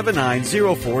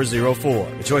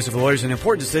 816-479-0404. The choice of a lawyer is an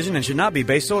important decision and should not be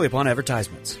based solely upon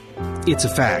advertisements. It's a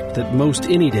fact that most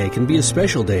any day can be a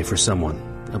special day for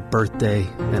someone. A birthday,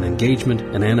 an engagement,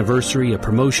 an anniversary, a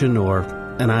promotion, or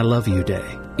an I love you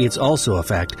day. It's also a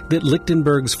fact that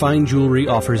Lichtenberg's Fine Jewelry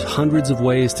offers hundreds of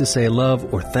ways to say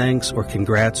love or thanks or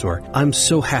congrats or I'm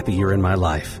so happy you're in my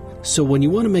life. So when you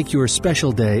want to make your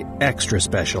special day extra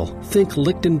special, think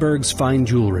Lichtenberg's Fine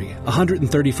Jewelry,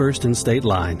 131st and State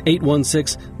Line,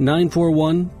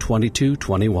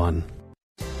 816-941-2221.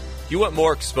 You want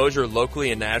more exposure locally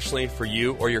and nationally for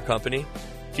you or your company?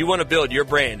 If you want to build your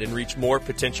brand and reach more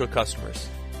potential customers,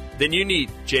 then you need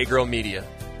J-Girl Media.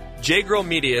 J-Girl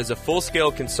Media is a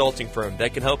full-scale consulting firm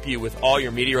that can help you with all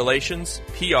your media relations,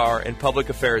 PR, and public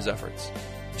affairs efforts.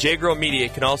 J-Girl Media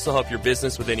can also help your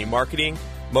business with any marketing,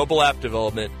 mobile app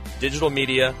development, digital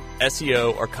media,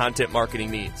 SEO, or content marketing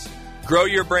needs. Grow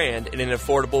your brand in an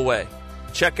affordable way.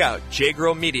 Check out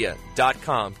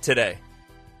jgrowmedia.com today.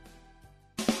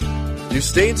 Do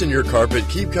stains in your carpet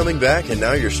keep coming back and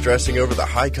now you're stressing over the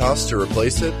high cost to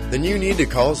replace it? Then you need to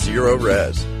call Zero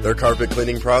Res. Their carpet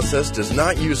cleaning process does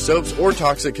not use soaps or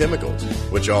toxic chemicals,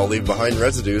 which all leave behind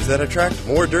residues that attract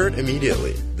more dirt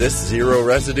immediately. This zero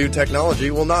residue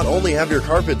technology will not only have your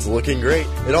carpets looking great,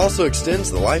 it also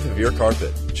extends the life of your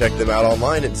carpet. Check them out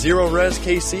online at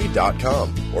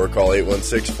ZeroResKC.com or call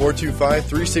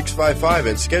 816-425-3655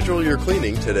 and schedule your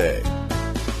cleaning today.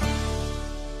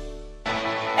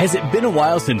 Has it been a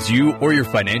while since you or your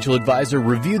financial advisor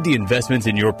reviewed the investments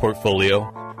in your portfolio?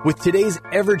 With today's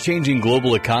ever-changing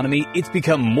global economy, it's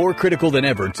become more critical than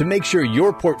ever to make sure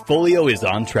your portfolio is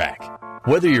on track.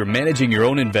 Whether you're managing your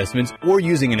own investments or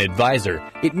using an advisor,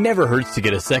 it never hurts to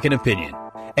get a second opinion.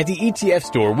 At the ETF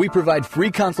Store, we provide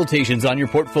free consultations on your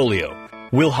portfolio.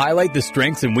 We'll highlight the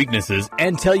strengths and weaknesses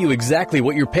and tell you exactly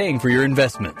what you're paying for your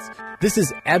investments. This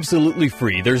is absolutely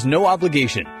free. There's no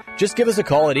obligation. Just give us a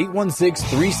call at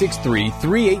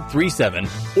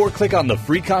 816-363-3837 or click on the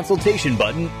free consultation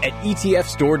button at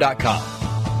etfstore.com.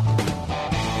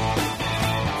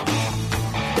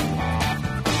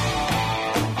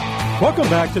 Welcome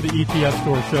back to the ETF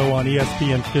Store Show on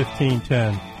ESPN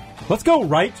 1510. Let's go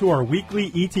right to our weekly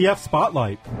ETF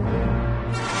Spotlight.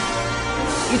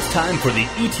 It's time for the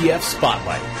ETF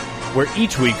Spotlight, where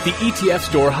each week the ETF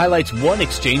Store highlights one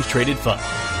exchange-traded fund.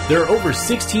 There are over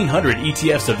 1,600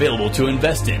 ETFs available to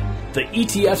invest in. The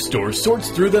ETF Store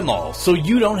sorts through them all, so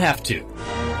you don't have to.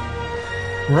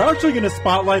 We're actually going to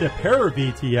spotlight a pair of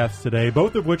ETFs today,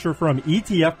 both of which are from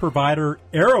ETF provider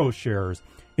AeroShares.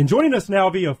 And joining us now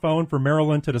via phone from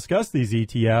Maryland to discuss these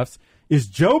ETFs is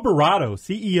Joe Barato,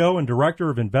 CEO and Director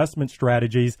of Investment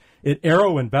Strategies at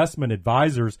Aero Investment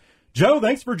Advisors. Joe,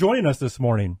 thanks for joining us this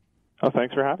morning. Oh,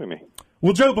 thanks for having me.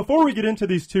 Well, Joe, before we get into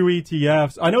these two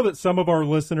ETFs, I know that some of our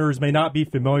listeners may not be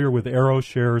familiar with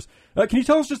AeroShares. Can you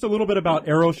tell us just a little bit about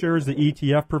AeroShares, the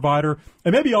ETF provider,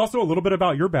 and maybe also a little bit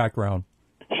about your background?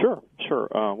 Sure.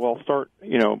 Well, I'll start,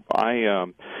 I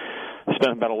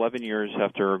spent about 11 years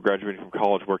after graduating from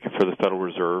college working for the Federal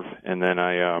Reserve, and then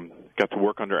I got to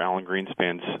work under Alan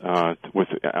Greenspan's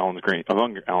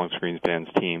among Alan Greenspan's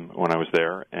team when I was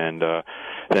there, and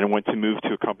then I went to move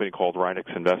to a company called Ridex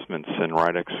Investments, and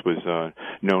Ridex was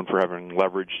known for having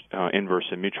leveraged inverse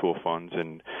and mutual funds,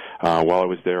 and while I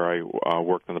was there I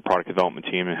worked on the product development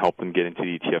team and helped them get into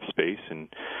the ETF space and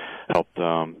helped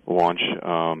launch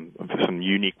some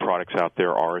unique products out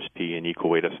there, RSP and Equal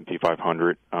Weight S&P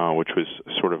 500, which was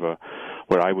sort of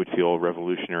what I would feel a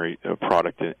revolutionary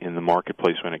product in the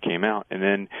marketplace when it came out. And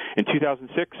then in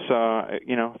 2006,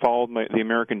 followed the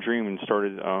American dream and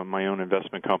started my own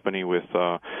investment company with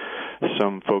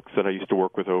some folks that I used to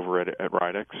work with over at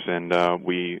Ridex, and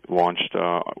we launched.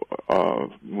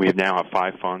 We now have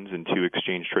 5 funds and 2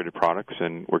 exchange-traded products,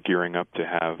 and we're gearing up to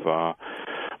have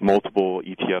multiple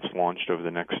ETFs launched over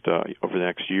the next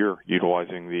year,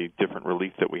 utilizing the different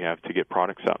relief that we have to get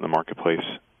products out in the marketplace.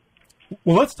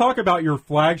 Well, let's talk about your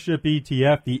flagship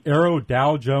ETF, the Aero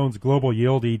Dow Jones Global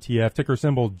Yield ETF, ticker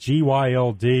symbol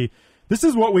GYLD. This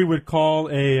is what we would call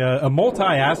a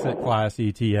multi-asset class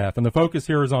ETF, and the focus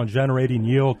here is on generating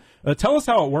yield. Tell us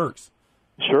how it works.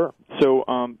 Sure. So,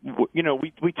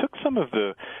 we took some of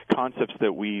the concepts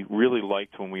that we really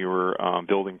liked when we were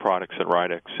building products at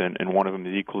Ridex, and one of them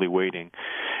is equally weighting.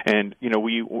 And,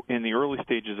 we in the early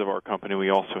stages of our company, we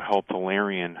also helped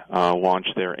Alarian launch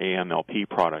their AMLP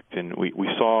product, and we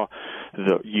saw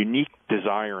the unique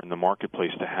desire in the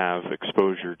marketplace to have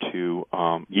exposure to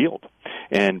yield.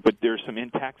 But there's some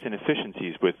tax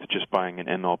inefficiencies with just buying an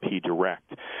MLP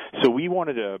direct. So we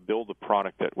wanted to build a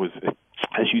product that was,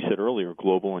 as you said earlier,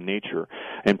 global in nature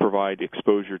and provide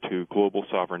exposure to global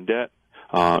sovereign debt,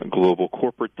 global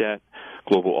corporate debt,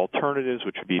 global alternatives,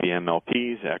 which would be the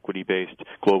MLPs, equity-based,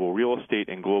 global real estate,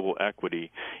 and global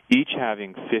equity, each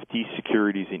having 50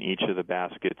 securities in each of the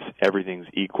baskets. Everything's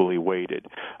equally weighted,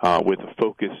 with a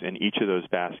focus in each of those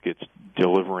baskets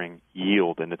delivering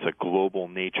yield, and it's a global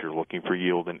nature, looking for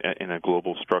yield in a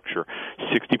global structure.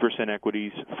 60%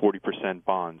 equities, 40%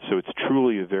 bonds. So it's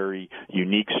truly a very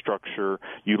unique structure,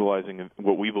 utilizing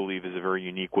what we believe is a very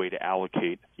unique way to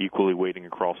allocate, equally weighting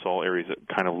across all areas. It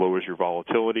kind of lowers your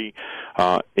volatility.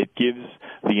 It gives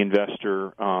the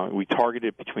investor, we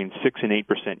targeted between 6 and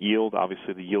 8% yield.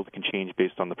 Obviously, the yield can change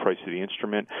based on the price of the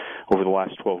instrument. Over the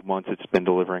last 12 months, it's been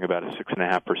delivering about a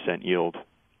 6.5% yield.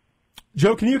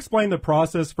 Joe, can you explain the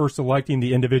process for selecting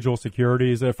the individual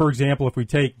securities? For example, if we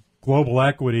take global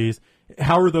equities,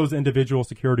 how are those individual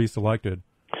securities selected?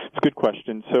 It's a good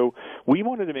question. So we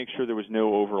wanted to make sure there was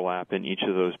no overlap in each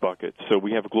of those buckets. So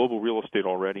we have global real estate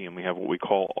already, and we have what we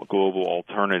call global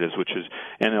alternatives, which is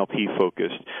MLP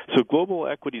focused. So global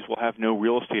equities will have no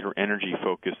real estate or energy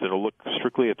focus. It'll look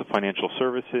strictly at the financial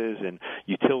services and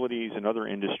utilities and other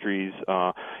industries,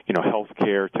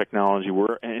 healthcare, technology.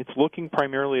 And it's looking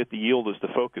primarily at the yield as the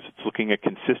focus. It's looking at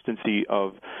consistency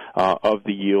of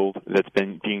the yield that's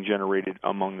been being generated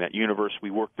among that universe.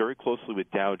 We work very closely with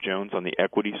Dow Jones on the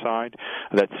equity side.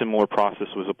 That similar process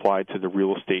was applied to the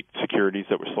real estate securities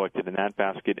that were selected in that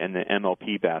basket and the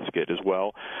MLP basket as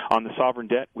well. On the sovereign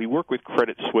debt, we work with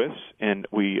Credit Suisse, and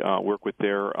we work with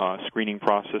their screening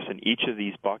process, and each of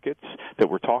these buckets that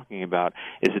we're talking about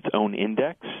is its own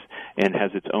index and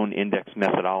has its own index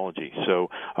methodology. So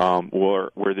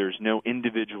where there's no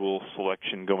individual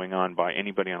selection going on by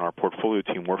anybody on our portfolio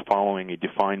team, we're following a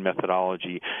defined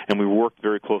methodology, and we worked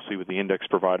very closely with the index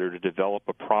provider to develop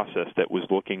a process that was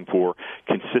looking for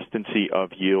consistency of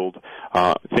yield,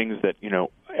 things that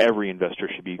every investor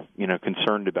should be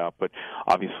concerned about. But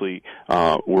obviously,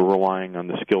 we're relying on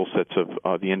the skill sets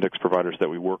of the index providers that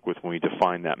we work with when we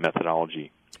define that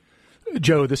methodology.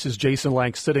 Joe, this is Jason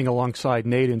Lang sitting alongside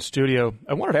Nate in studio.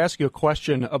 I wanted to ask you a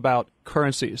question about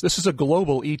currencies. This is a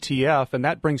global ETF, and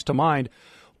that brings to mind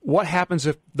what happens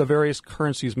if the various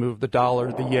currencies move, the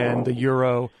dollar, the yen, the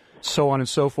euro, so on and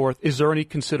so forth. Is there any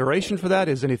consideration for that?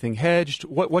 Is anything hedged?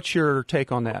 What's your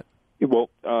take on that?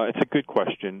 Well, it's a good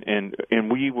question, and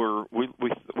we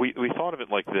thought of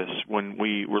it like this when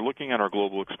we were looking at our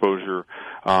global exposure.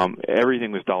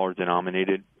 Everything was dollar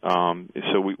denominated,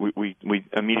 so we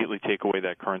immediately take away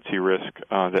that currency risk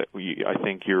that I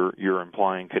think you're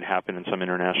implying could happen in some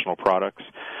international products.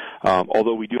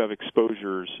 Although we do have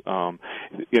exposures,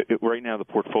 right now the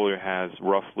portfolio has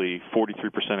roughly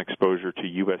 43% exposure to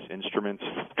U.S. instruments,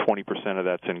 20% of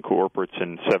that's in corporates,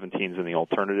 and 17% in the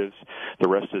alternatives. The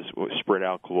rest is spread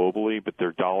out globally, but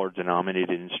they're dollar-denominated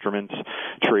instruments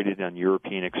traded on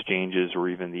European exchanges or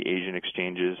even the Asian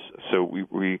exchanges. So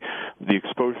the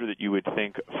exposure that you would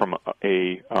think from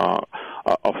a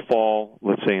fall,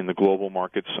 let's say in the global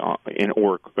markets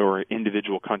or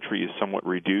individual country is somewhat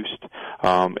reduced,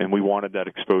 and we wanted that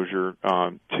exposure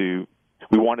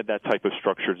we wanted that type of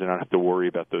structure to not have to worry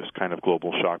about those kind of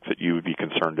global shocks that you would be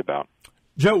concerned about.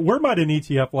 Joe, where might an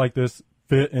ETF like this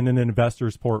fit in an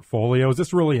investor's portfolio? Is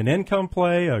this really an income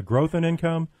play, a growth in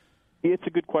income? It's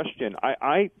a good question.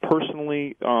 I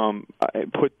personally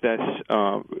put this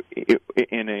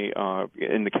in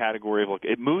the category of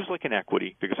it moves like an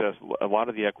equity because it has a lot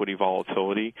of the equity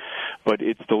volatility, but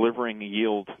it's delivering a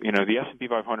yield. The S&P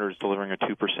 500 is delivering a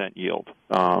 2% yield,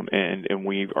 and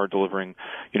we are delivering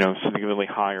significantly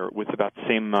higher with about the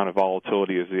same amount of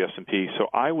volatility as the S&P. So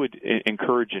I would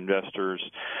encourage investors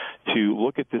to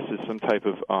look at this as some type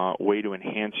of way to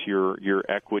enhance your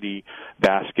equity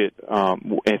basket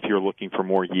if you're looking for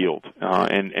more yield.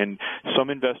 And some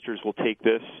investors will take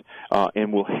this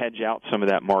and will hedge out some of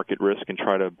that market risk and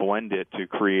try to blend it to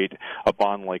create a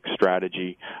bond-like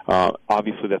strategy.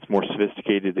 Obviously, that's more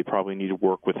sophisticated. They probably need to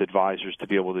work with advisors to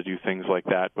be able to do things like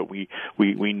that, but we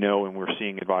know and we're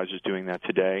seeing advisors doing that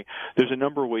today. There's a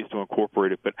number of ways to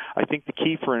incorporate it, but I think the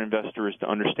key for an investor is to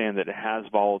understand that it has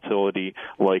volatility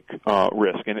like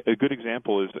risk. And a good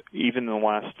example is even in the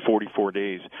last 44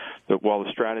 days, that while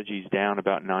the strategy is down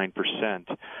about 9%,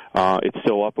 it's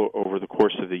still up over the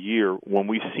course of the year. When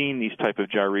we've seen these type of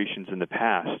gyrations in the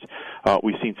past,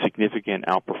 we've seen significant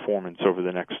outperformance over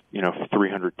the next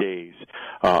 300 days,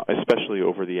 especially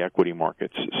over the equity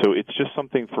markets. So it's just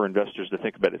something for investors to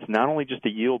think about. It's not only just a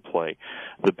yield play.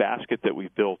 The basket that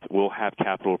we've built will have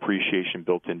capital appreciation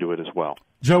built into it as well.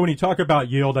 Joe, when you talk about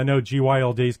yield, I know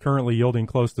GYLD is currently yielding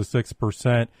close to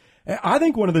 6%. I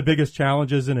think one of the biggest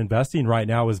challenges in investing right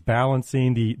now is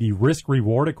balancing the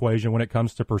risk-reward equation when it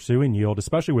comes to pursuing yield,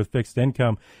 especially with fixed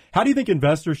income. How do you think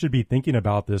investors should be thinking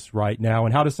about this right now,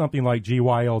 and how does something like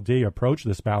GYLD approach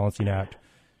this balancing act?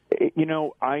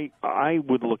 I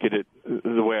would look at it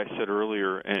the way I said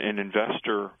earlier. An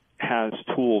investor has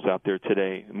tools out there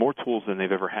today, more tools than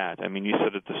they've ever had. I mean, you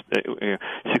said it,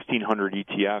 1,600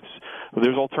 ETFs. Well,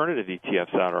 there's alternative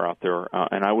ETFs that are out there,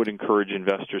 and I would encourage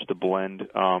investors to blend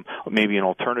maybe an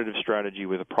alternative strategy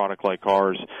with a product like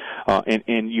ours.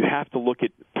 And you have to look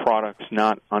at products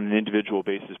not on an individual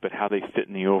basis, but how they fit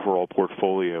in the overall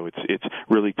portfolio. It's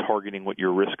really targeting what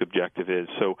your risk objective is.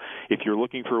 So if you're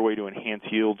looking for a way to enhance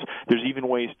yields, there's even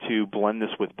ways to blend this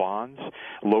with bonds,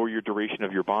 lower your duration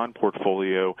of your bond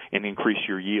portfolio, and increase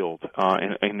your yield,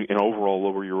 and overall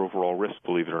lower your overall risk,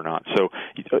 believe it or not. So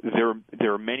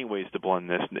there are many ways to blend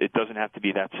this. It doesn't have to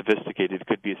be that sophisticated. It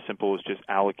could be as simple as just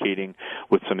allocating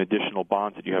with some additional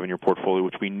bonds that you have in your portfolio,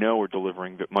 which we know are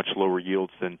delivering much lower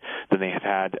yields than they have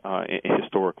had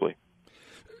historically.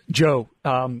 Joe,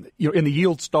 in the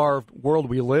yield-starved world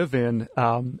we live in,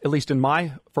 at least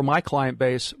for my client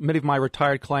base, many of my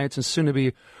retired clients and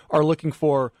soon-to-be are looking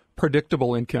for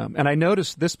predictable income. And I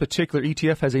noticed this particular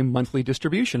ETF has a monthly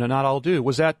distribution, and not all do.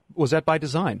 Was that by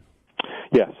design?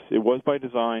 Yes, it was by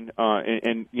design,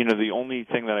 and the only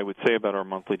thing that I would say about our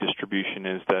monthly distribution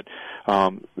is that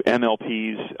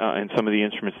MLPs and some of the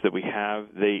instruments that we have,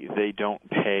 they don't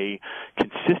pay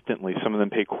consistently. Some of them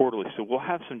pay quarterly, so we'll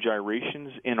have some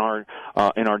gyrations in our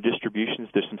distributions.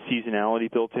 There's some seasonality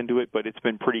built into it, but it's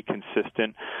been pretty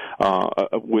consistent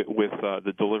with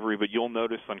the delivery. But you'll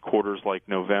notice on quarters like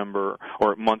November,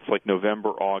 or months like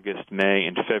November, August, May,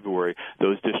 and February,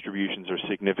 those distributions are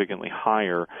significantly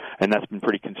higher, and that's been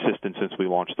pretty consistent since we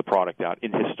launched the product out,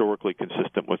 and historically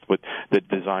consistent with what the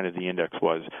design of the index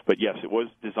was. But yes, it was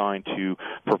designed to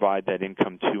provide that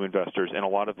income to investors, and a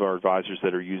lot of our advisors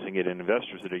that are using it and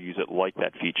investors that are using it like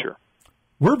that feature.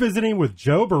 We're visiting with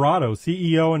Joe Barato,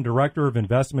 CEO and Director of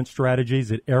Investment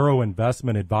Strategies at Arrow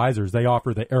Investment Advisors. They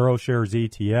offer the Arrow Shares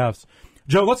ETFs.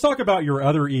 Joe, let's talk about your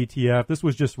other ETF. This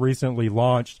was just recently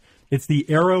launched. It's the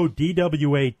Arrow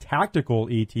DWA Tactical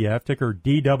ETF, ticker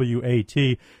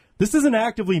DWAT. This is an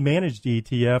actively managed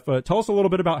ETF. Tell us a little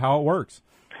bit about how it works.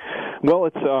 Well,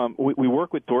 it's we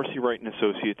work with Dorsey Wright and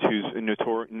Associates, who's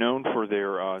known for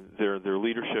their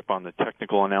leadership on the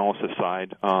technical analysis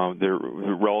side. Their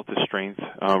relative strength.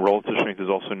 Relative strength is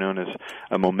also known as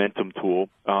a momentum tool.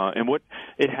 And what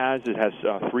it has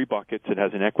three buckets. It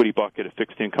has an equity bucket, a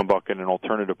fixed income bucket, and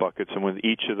alternative buckets. And with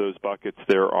each of those buckets,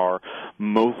 there are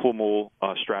multiple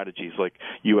strategies, like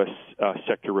U.S.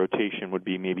 sector rotation would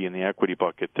be maybe in the equity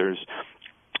bucket. There's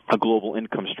a global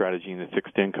income strategy in the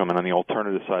fixed income, and on the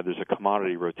alternative side, there's a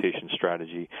commodity rotation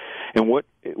strategy. And what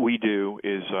we do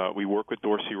is we work with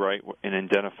Dorsey Wright in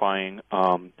identifying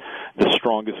the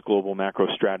strongest global macro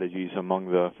strategies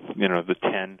among the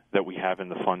 10 that we have in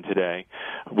the fund today.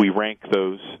 We rank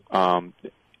those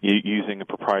using a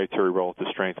proprietary relative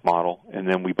strength model, and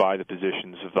then we buy the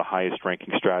positions of the highest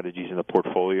ranking strategies in the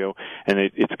portfolio, and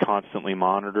it's constantly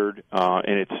monitored,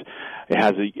 and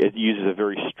it uses a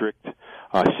very strict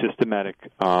systematic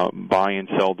buy and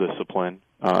sell discipline.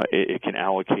 It can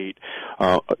allocate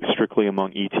strictly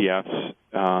among ETFs,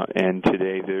 and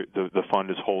today the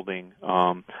fund is holding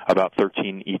about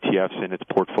 13 ETFs in its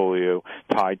portfolio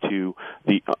tied to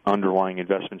the underlying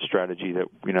investment strategy that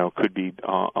could be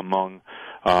among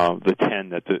the 10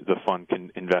 that the fund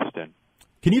can invest in.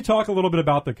 Can you talk a little bit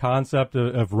about the concept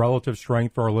of relative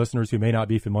strength for our listeners who may not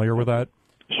be familiar with that?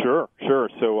 Sure.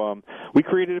 So we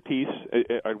created a piece.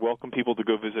 I'd welcome people to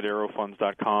go visit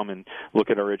arrowfunds.com and look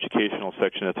at our educational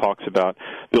section that talks about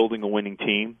building a winning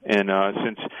team. And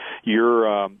since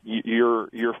your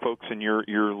folks in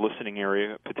your listening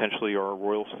area potentially are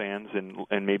Royals fans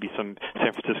and maybe some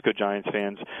San Francisco Giants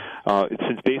fans,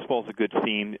 since baseball is a good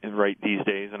theme right these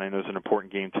days, and I know it's an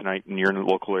important game tonight and you're in the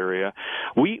local area,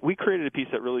 we created a piece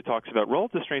that really talks about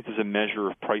relative strength as a measure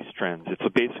of price trends.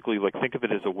 It's basically like, think of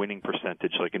it as a winning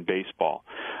percentage, like in baseball,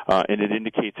 and it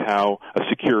indicates how a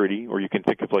security, or you can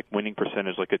think of like winning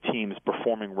percentage, like a team is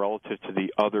performing relative to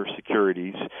the other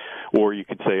securities, or you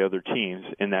could say other teams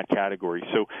in that category.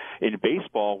 So in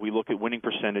baseball, we look at winning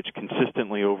percentage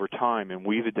consistently over time, and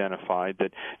we've identified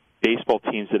that baseball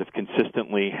teams that have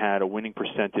consistently had a winning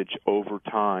percentage over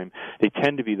time, they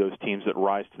tend to be those teams that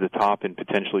rise to the top and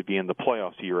potentially be in the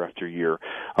playoffs year after year.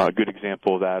 A good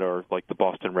example of that are like the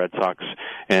Boston Red Sox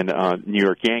and New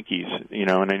York Yankees,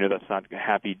 and I know that's not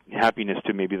happiness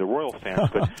to maybe the Royals fans,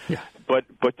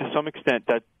 but to some extent,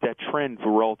 that trend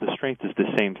for relative strength is the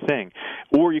same thing.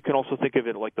 Or you can also think of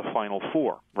it like the Final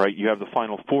Four, right? You have the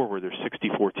Final Four where there's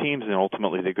 64 teams, and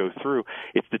ultimately they go through.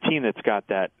 It's the team that's got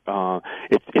that.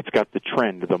 It's got the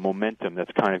trend, the momentum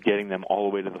that's kind of getting them all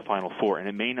the way to the Final Four. And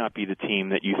it may not be the team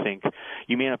that you think.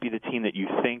 You may not be the team that you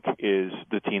think is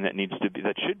the team that needs to be,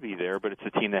 that should be there, but it's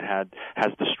the team that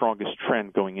has the strongest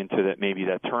trend going into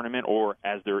that tournament, or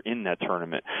as they're in that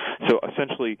tournament. So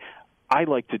essentially, I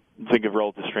like to think of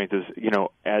relative strength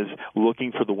as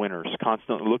looking for the winners,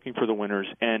 constantly looking for the winners.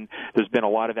 And there's been a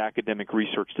lot of academic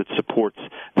research that supports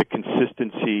the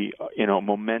consistency,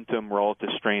 momentum. Relative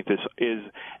strength is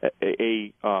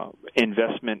a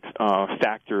investment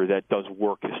factor that does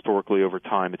work historically over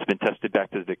time. It's been tested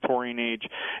back to the Victorian age,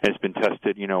 and it's been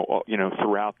tested,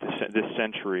 throughout this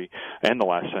century and the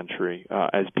last century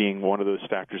as being one of those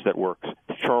factors that works.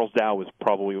 Charles Dow was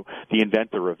probably the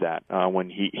inventor of that when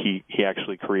he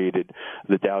actually created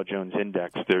the Dow Jones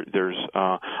Index. There's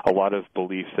a lot of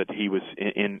belief that he was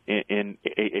in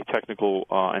a technical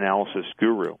analysis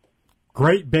guru.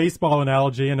 Great baseball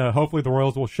analogy, and hopefully the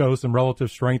Royals will show some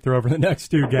relative strength over the next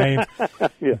two games.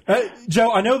 Yeah.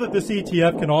 Joe, I know that this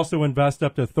ETF can also invest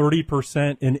up to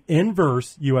 30% in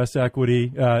inverse U.S.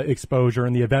 equity exposure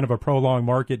in the event of a prolonged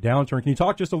market downturn. Can you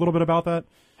talk just a little bit about that?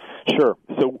 Sure.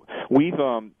 So we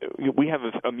have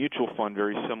a mutual fund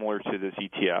very similar to this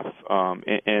ETF,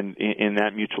 and in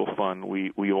that mutual fund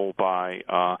we all buy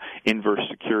inverse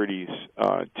securities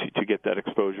to get that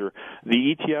exposure.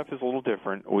 The ETF is a little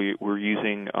different. We're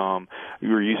using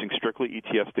strictly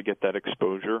ETFs to get that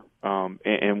exposure,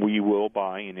 and we will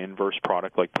buy an inverse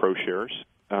product like ProShares.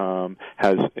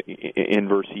 Has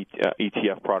inverse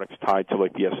ETF products tied to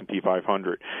like the S&P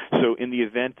 500. So in the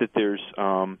event that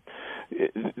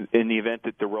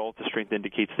the relative strength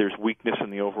indicates there's weakness in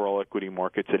the overall equity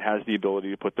markets, it has the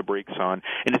ability to put the brakes on,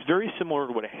 and it's very similar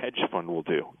to what a hedge fund will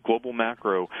do. Global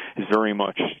Macro is very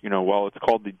much, while it's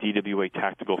called the DWA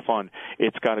Tactical Fund,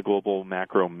 it's got a global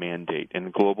macro mandate,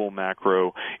 and global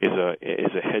macro is a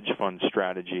hedge fund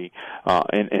strategy,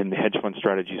 and the hedge fund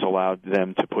strategies allowed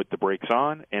them to put the brakes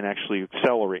on and actually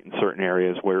accelerate in certain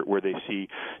areas where they see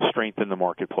strength in the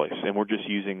marketplace. And we're just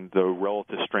using the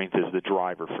relative strength as the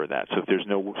driver for that. So if there's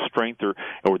no strength or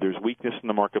there's weakness in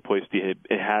the marketplace, it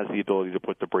has the ability to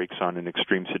put the brakes on in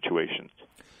extreme situations.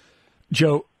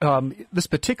 Joe, this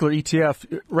particular ETF,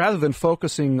 rather than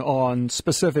focusing on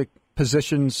specific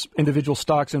positions, individual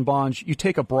stocks and bonds, you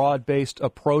take a broad-based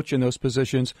approach in those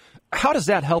positions. How does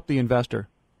that help the investor?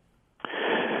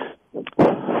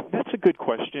 That's a good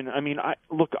question. I mean,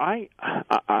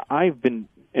 I've been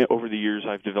over the years,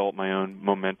 I've developed my own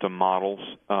momentum models.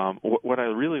 What I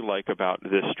really like about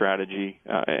this strategy,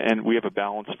 and we have a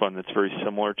balanced fund that's very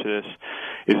similar to this,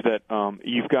 is that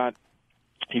you've got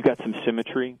some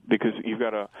symmetry because you've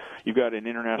got an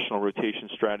international rotation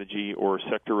strategy or a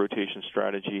sector rotation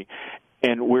strategy,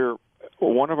 and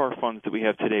one of our funds that we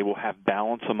have today will have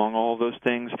balance among all of those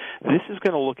things. This is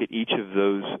going to look at each of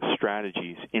those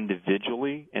strategies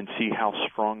individually and see how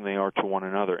strong they are to one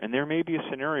another. And there may be a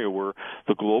scenario where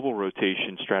the global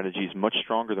rotation strategy is much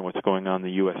stronger than what's going on in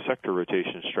the U.S. sector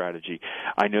rotation strategy.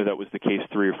 I know that was the case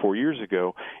 3 or 4 years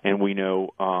ago, and we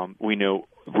know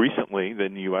recently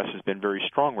that the U.S. has been very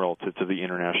strong relative to the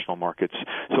international markets.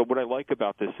 So what I like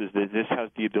about this is that this has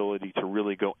the ability to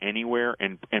really go anywhere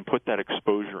and put that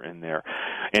exposure in there.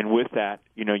 And with that,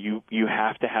 you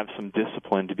have to have some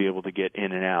discipline to be able to get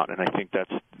in and out. And I think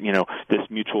that's, this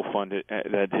mutual fund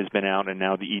that has been out, and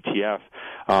now the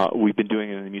ETF, we've been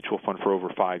doing it in the mutual fund for over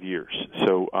 5 years.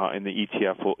 So, and the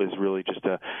ETF is really just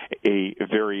a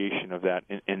variation of that,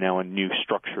 and now a new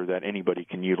structure that anybody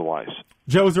can utilize.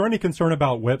 Joe, is there any concern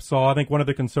about whipsaw? I think one of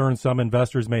the concerns some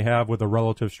investors may have with a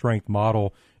relative strength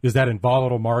model is that in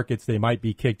volatile markets they might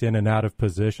be kicked in and out of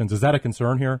positions. Is that a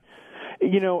concern here?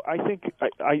 I think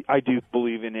I do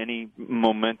believe in any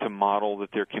momentum model that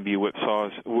there can be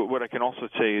whipsaws. What I can also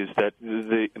say is that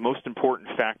the most important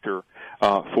factor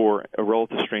for a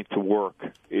relative strength to work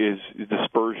is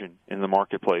dispersion in the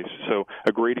marketplace. So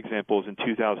a great example is in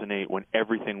 2008 when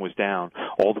everything was down,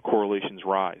 all the correlations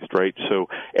rised, right? So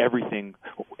everything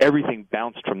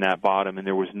bounced from that bottom and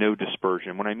there was no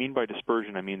dispersion. When I mean by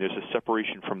dispersion, I mean there's a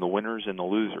separation from the winners and the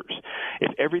losers.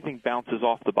 If everything bounces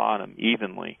off the bottom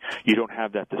evenly, you don't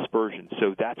have that dispersion.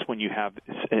 So that's when you have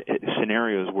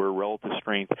scenarios where relative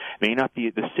strength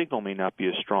the signal may not be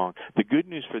as strong. The good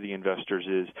news for the investors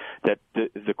is that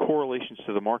the correlations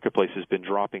to the marketplace has been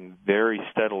dropping very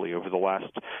steadily over the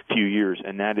last few years,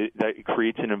 and that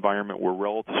creates an environment where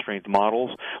relative strength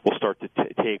models will start to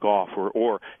take off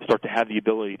or start to have the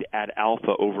ability ability to add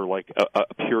alpha over like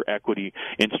a pure equity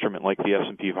instrument like the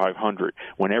S&P 500.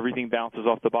 When everything bounces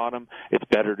off the bottom, it's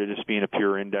better to just be in a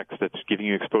pure index that's giving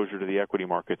you exposure to the equity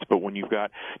markets. But when you've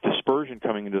got dispersion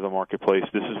coming into the marketplace,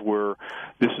 this is where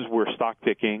stock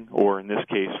picking, or in this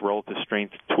case, relative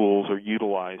strength tools, are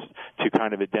utilized to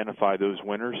kind of identify those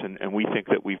winners. And we think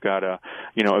that we've got a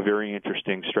very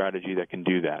interesting strategy that can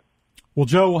do that. Well,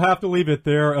 Joe, we'll have to leave it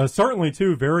there. Certainly,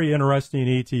 too, very interesting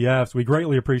ETFs. We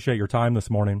greatly appreciate your time this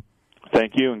morning.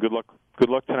 Thank you, and good luck. Good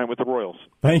luck tonight with the Royals.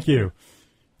 Thank you.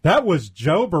 That was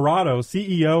Joe Barato,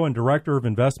 CEO and Director of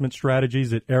Investment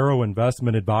Strategies at Arrow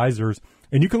Investment Advisors.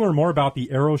 And you can learn more about the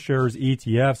ArrowShares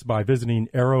ETFs by visiting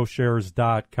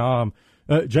arrowshares.com.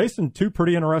 Jason, two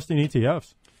pretty interesting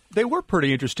ETFs. They were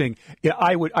pretty interesting. Yeah,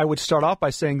 I would start off by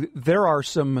saying there are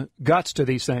some guts to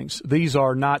these things. These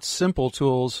are not simple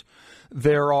tools.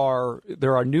 There are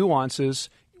nuances.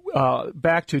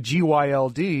 Back to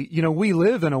GYLD, we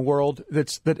live in a world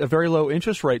that's a very low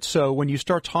interest rate. So when you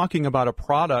start talking about a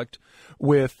product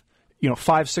with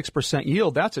 5-6%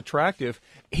 yield, that's attractive.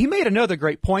 He made another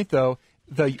great point, though.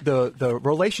 The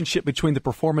relationship between the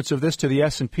performance of this to the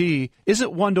S&P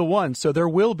isn't 1-to-1, so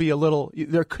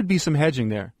there could be some hedging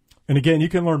there. And again, you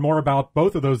can learn more about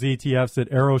both of those ETFs at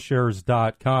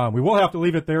arrowshares.com. We will have to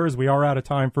leave it there as we are out of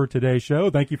time for today's show.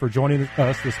 Thank you for joining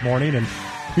us this morning. And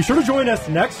be sure to join us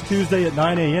next Tuesday at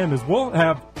 9 a.m. as we'll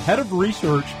have head of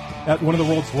research at one of the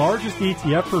world's largest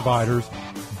ETF providers,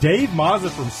 Dave Mazza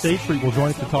from State Street, will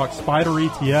join us to talk SPDR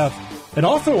ETFs and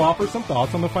also offer some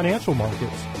thoughts on the financial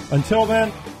markets. Until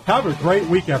then, have a great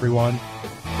week, everyone.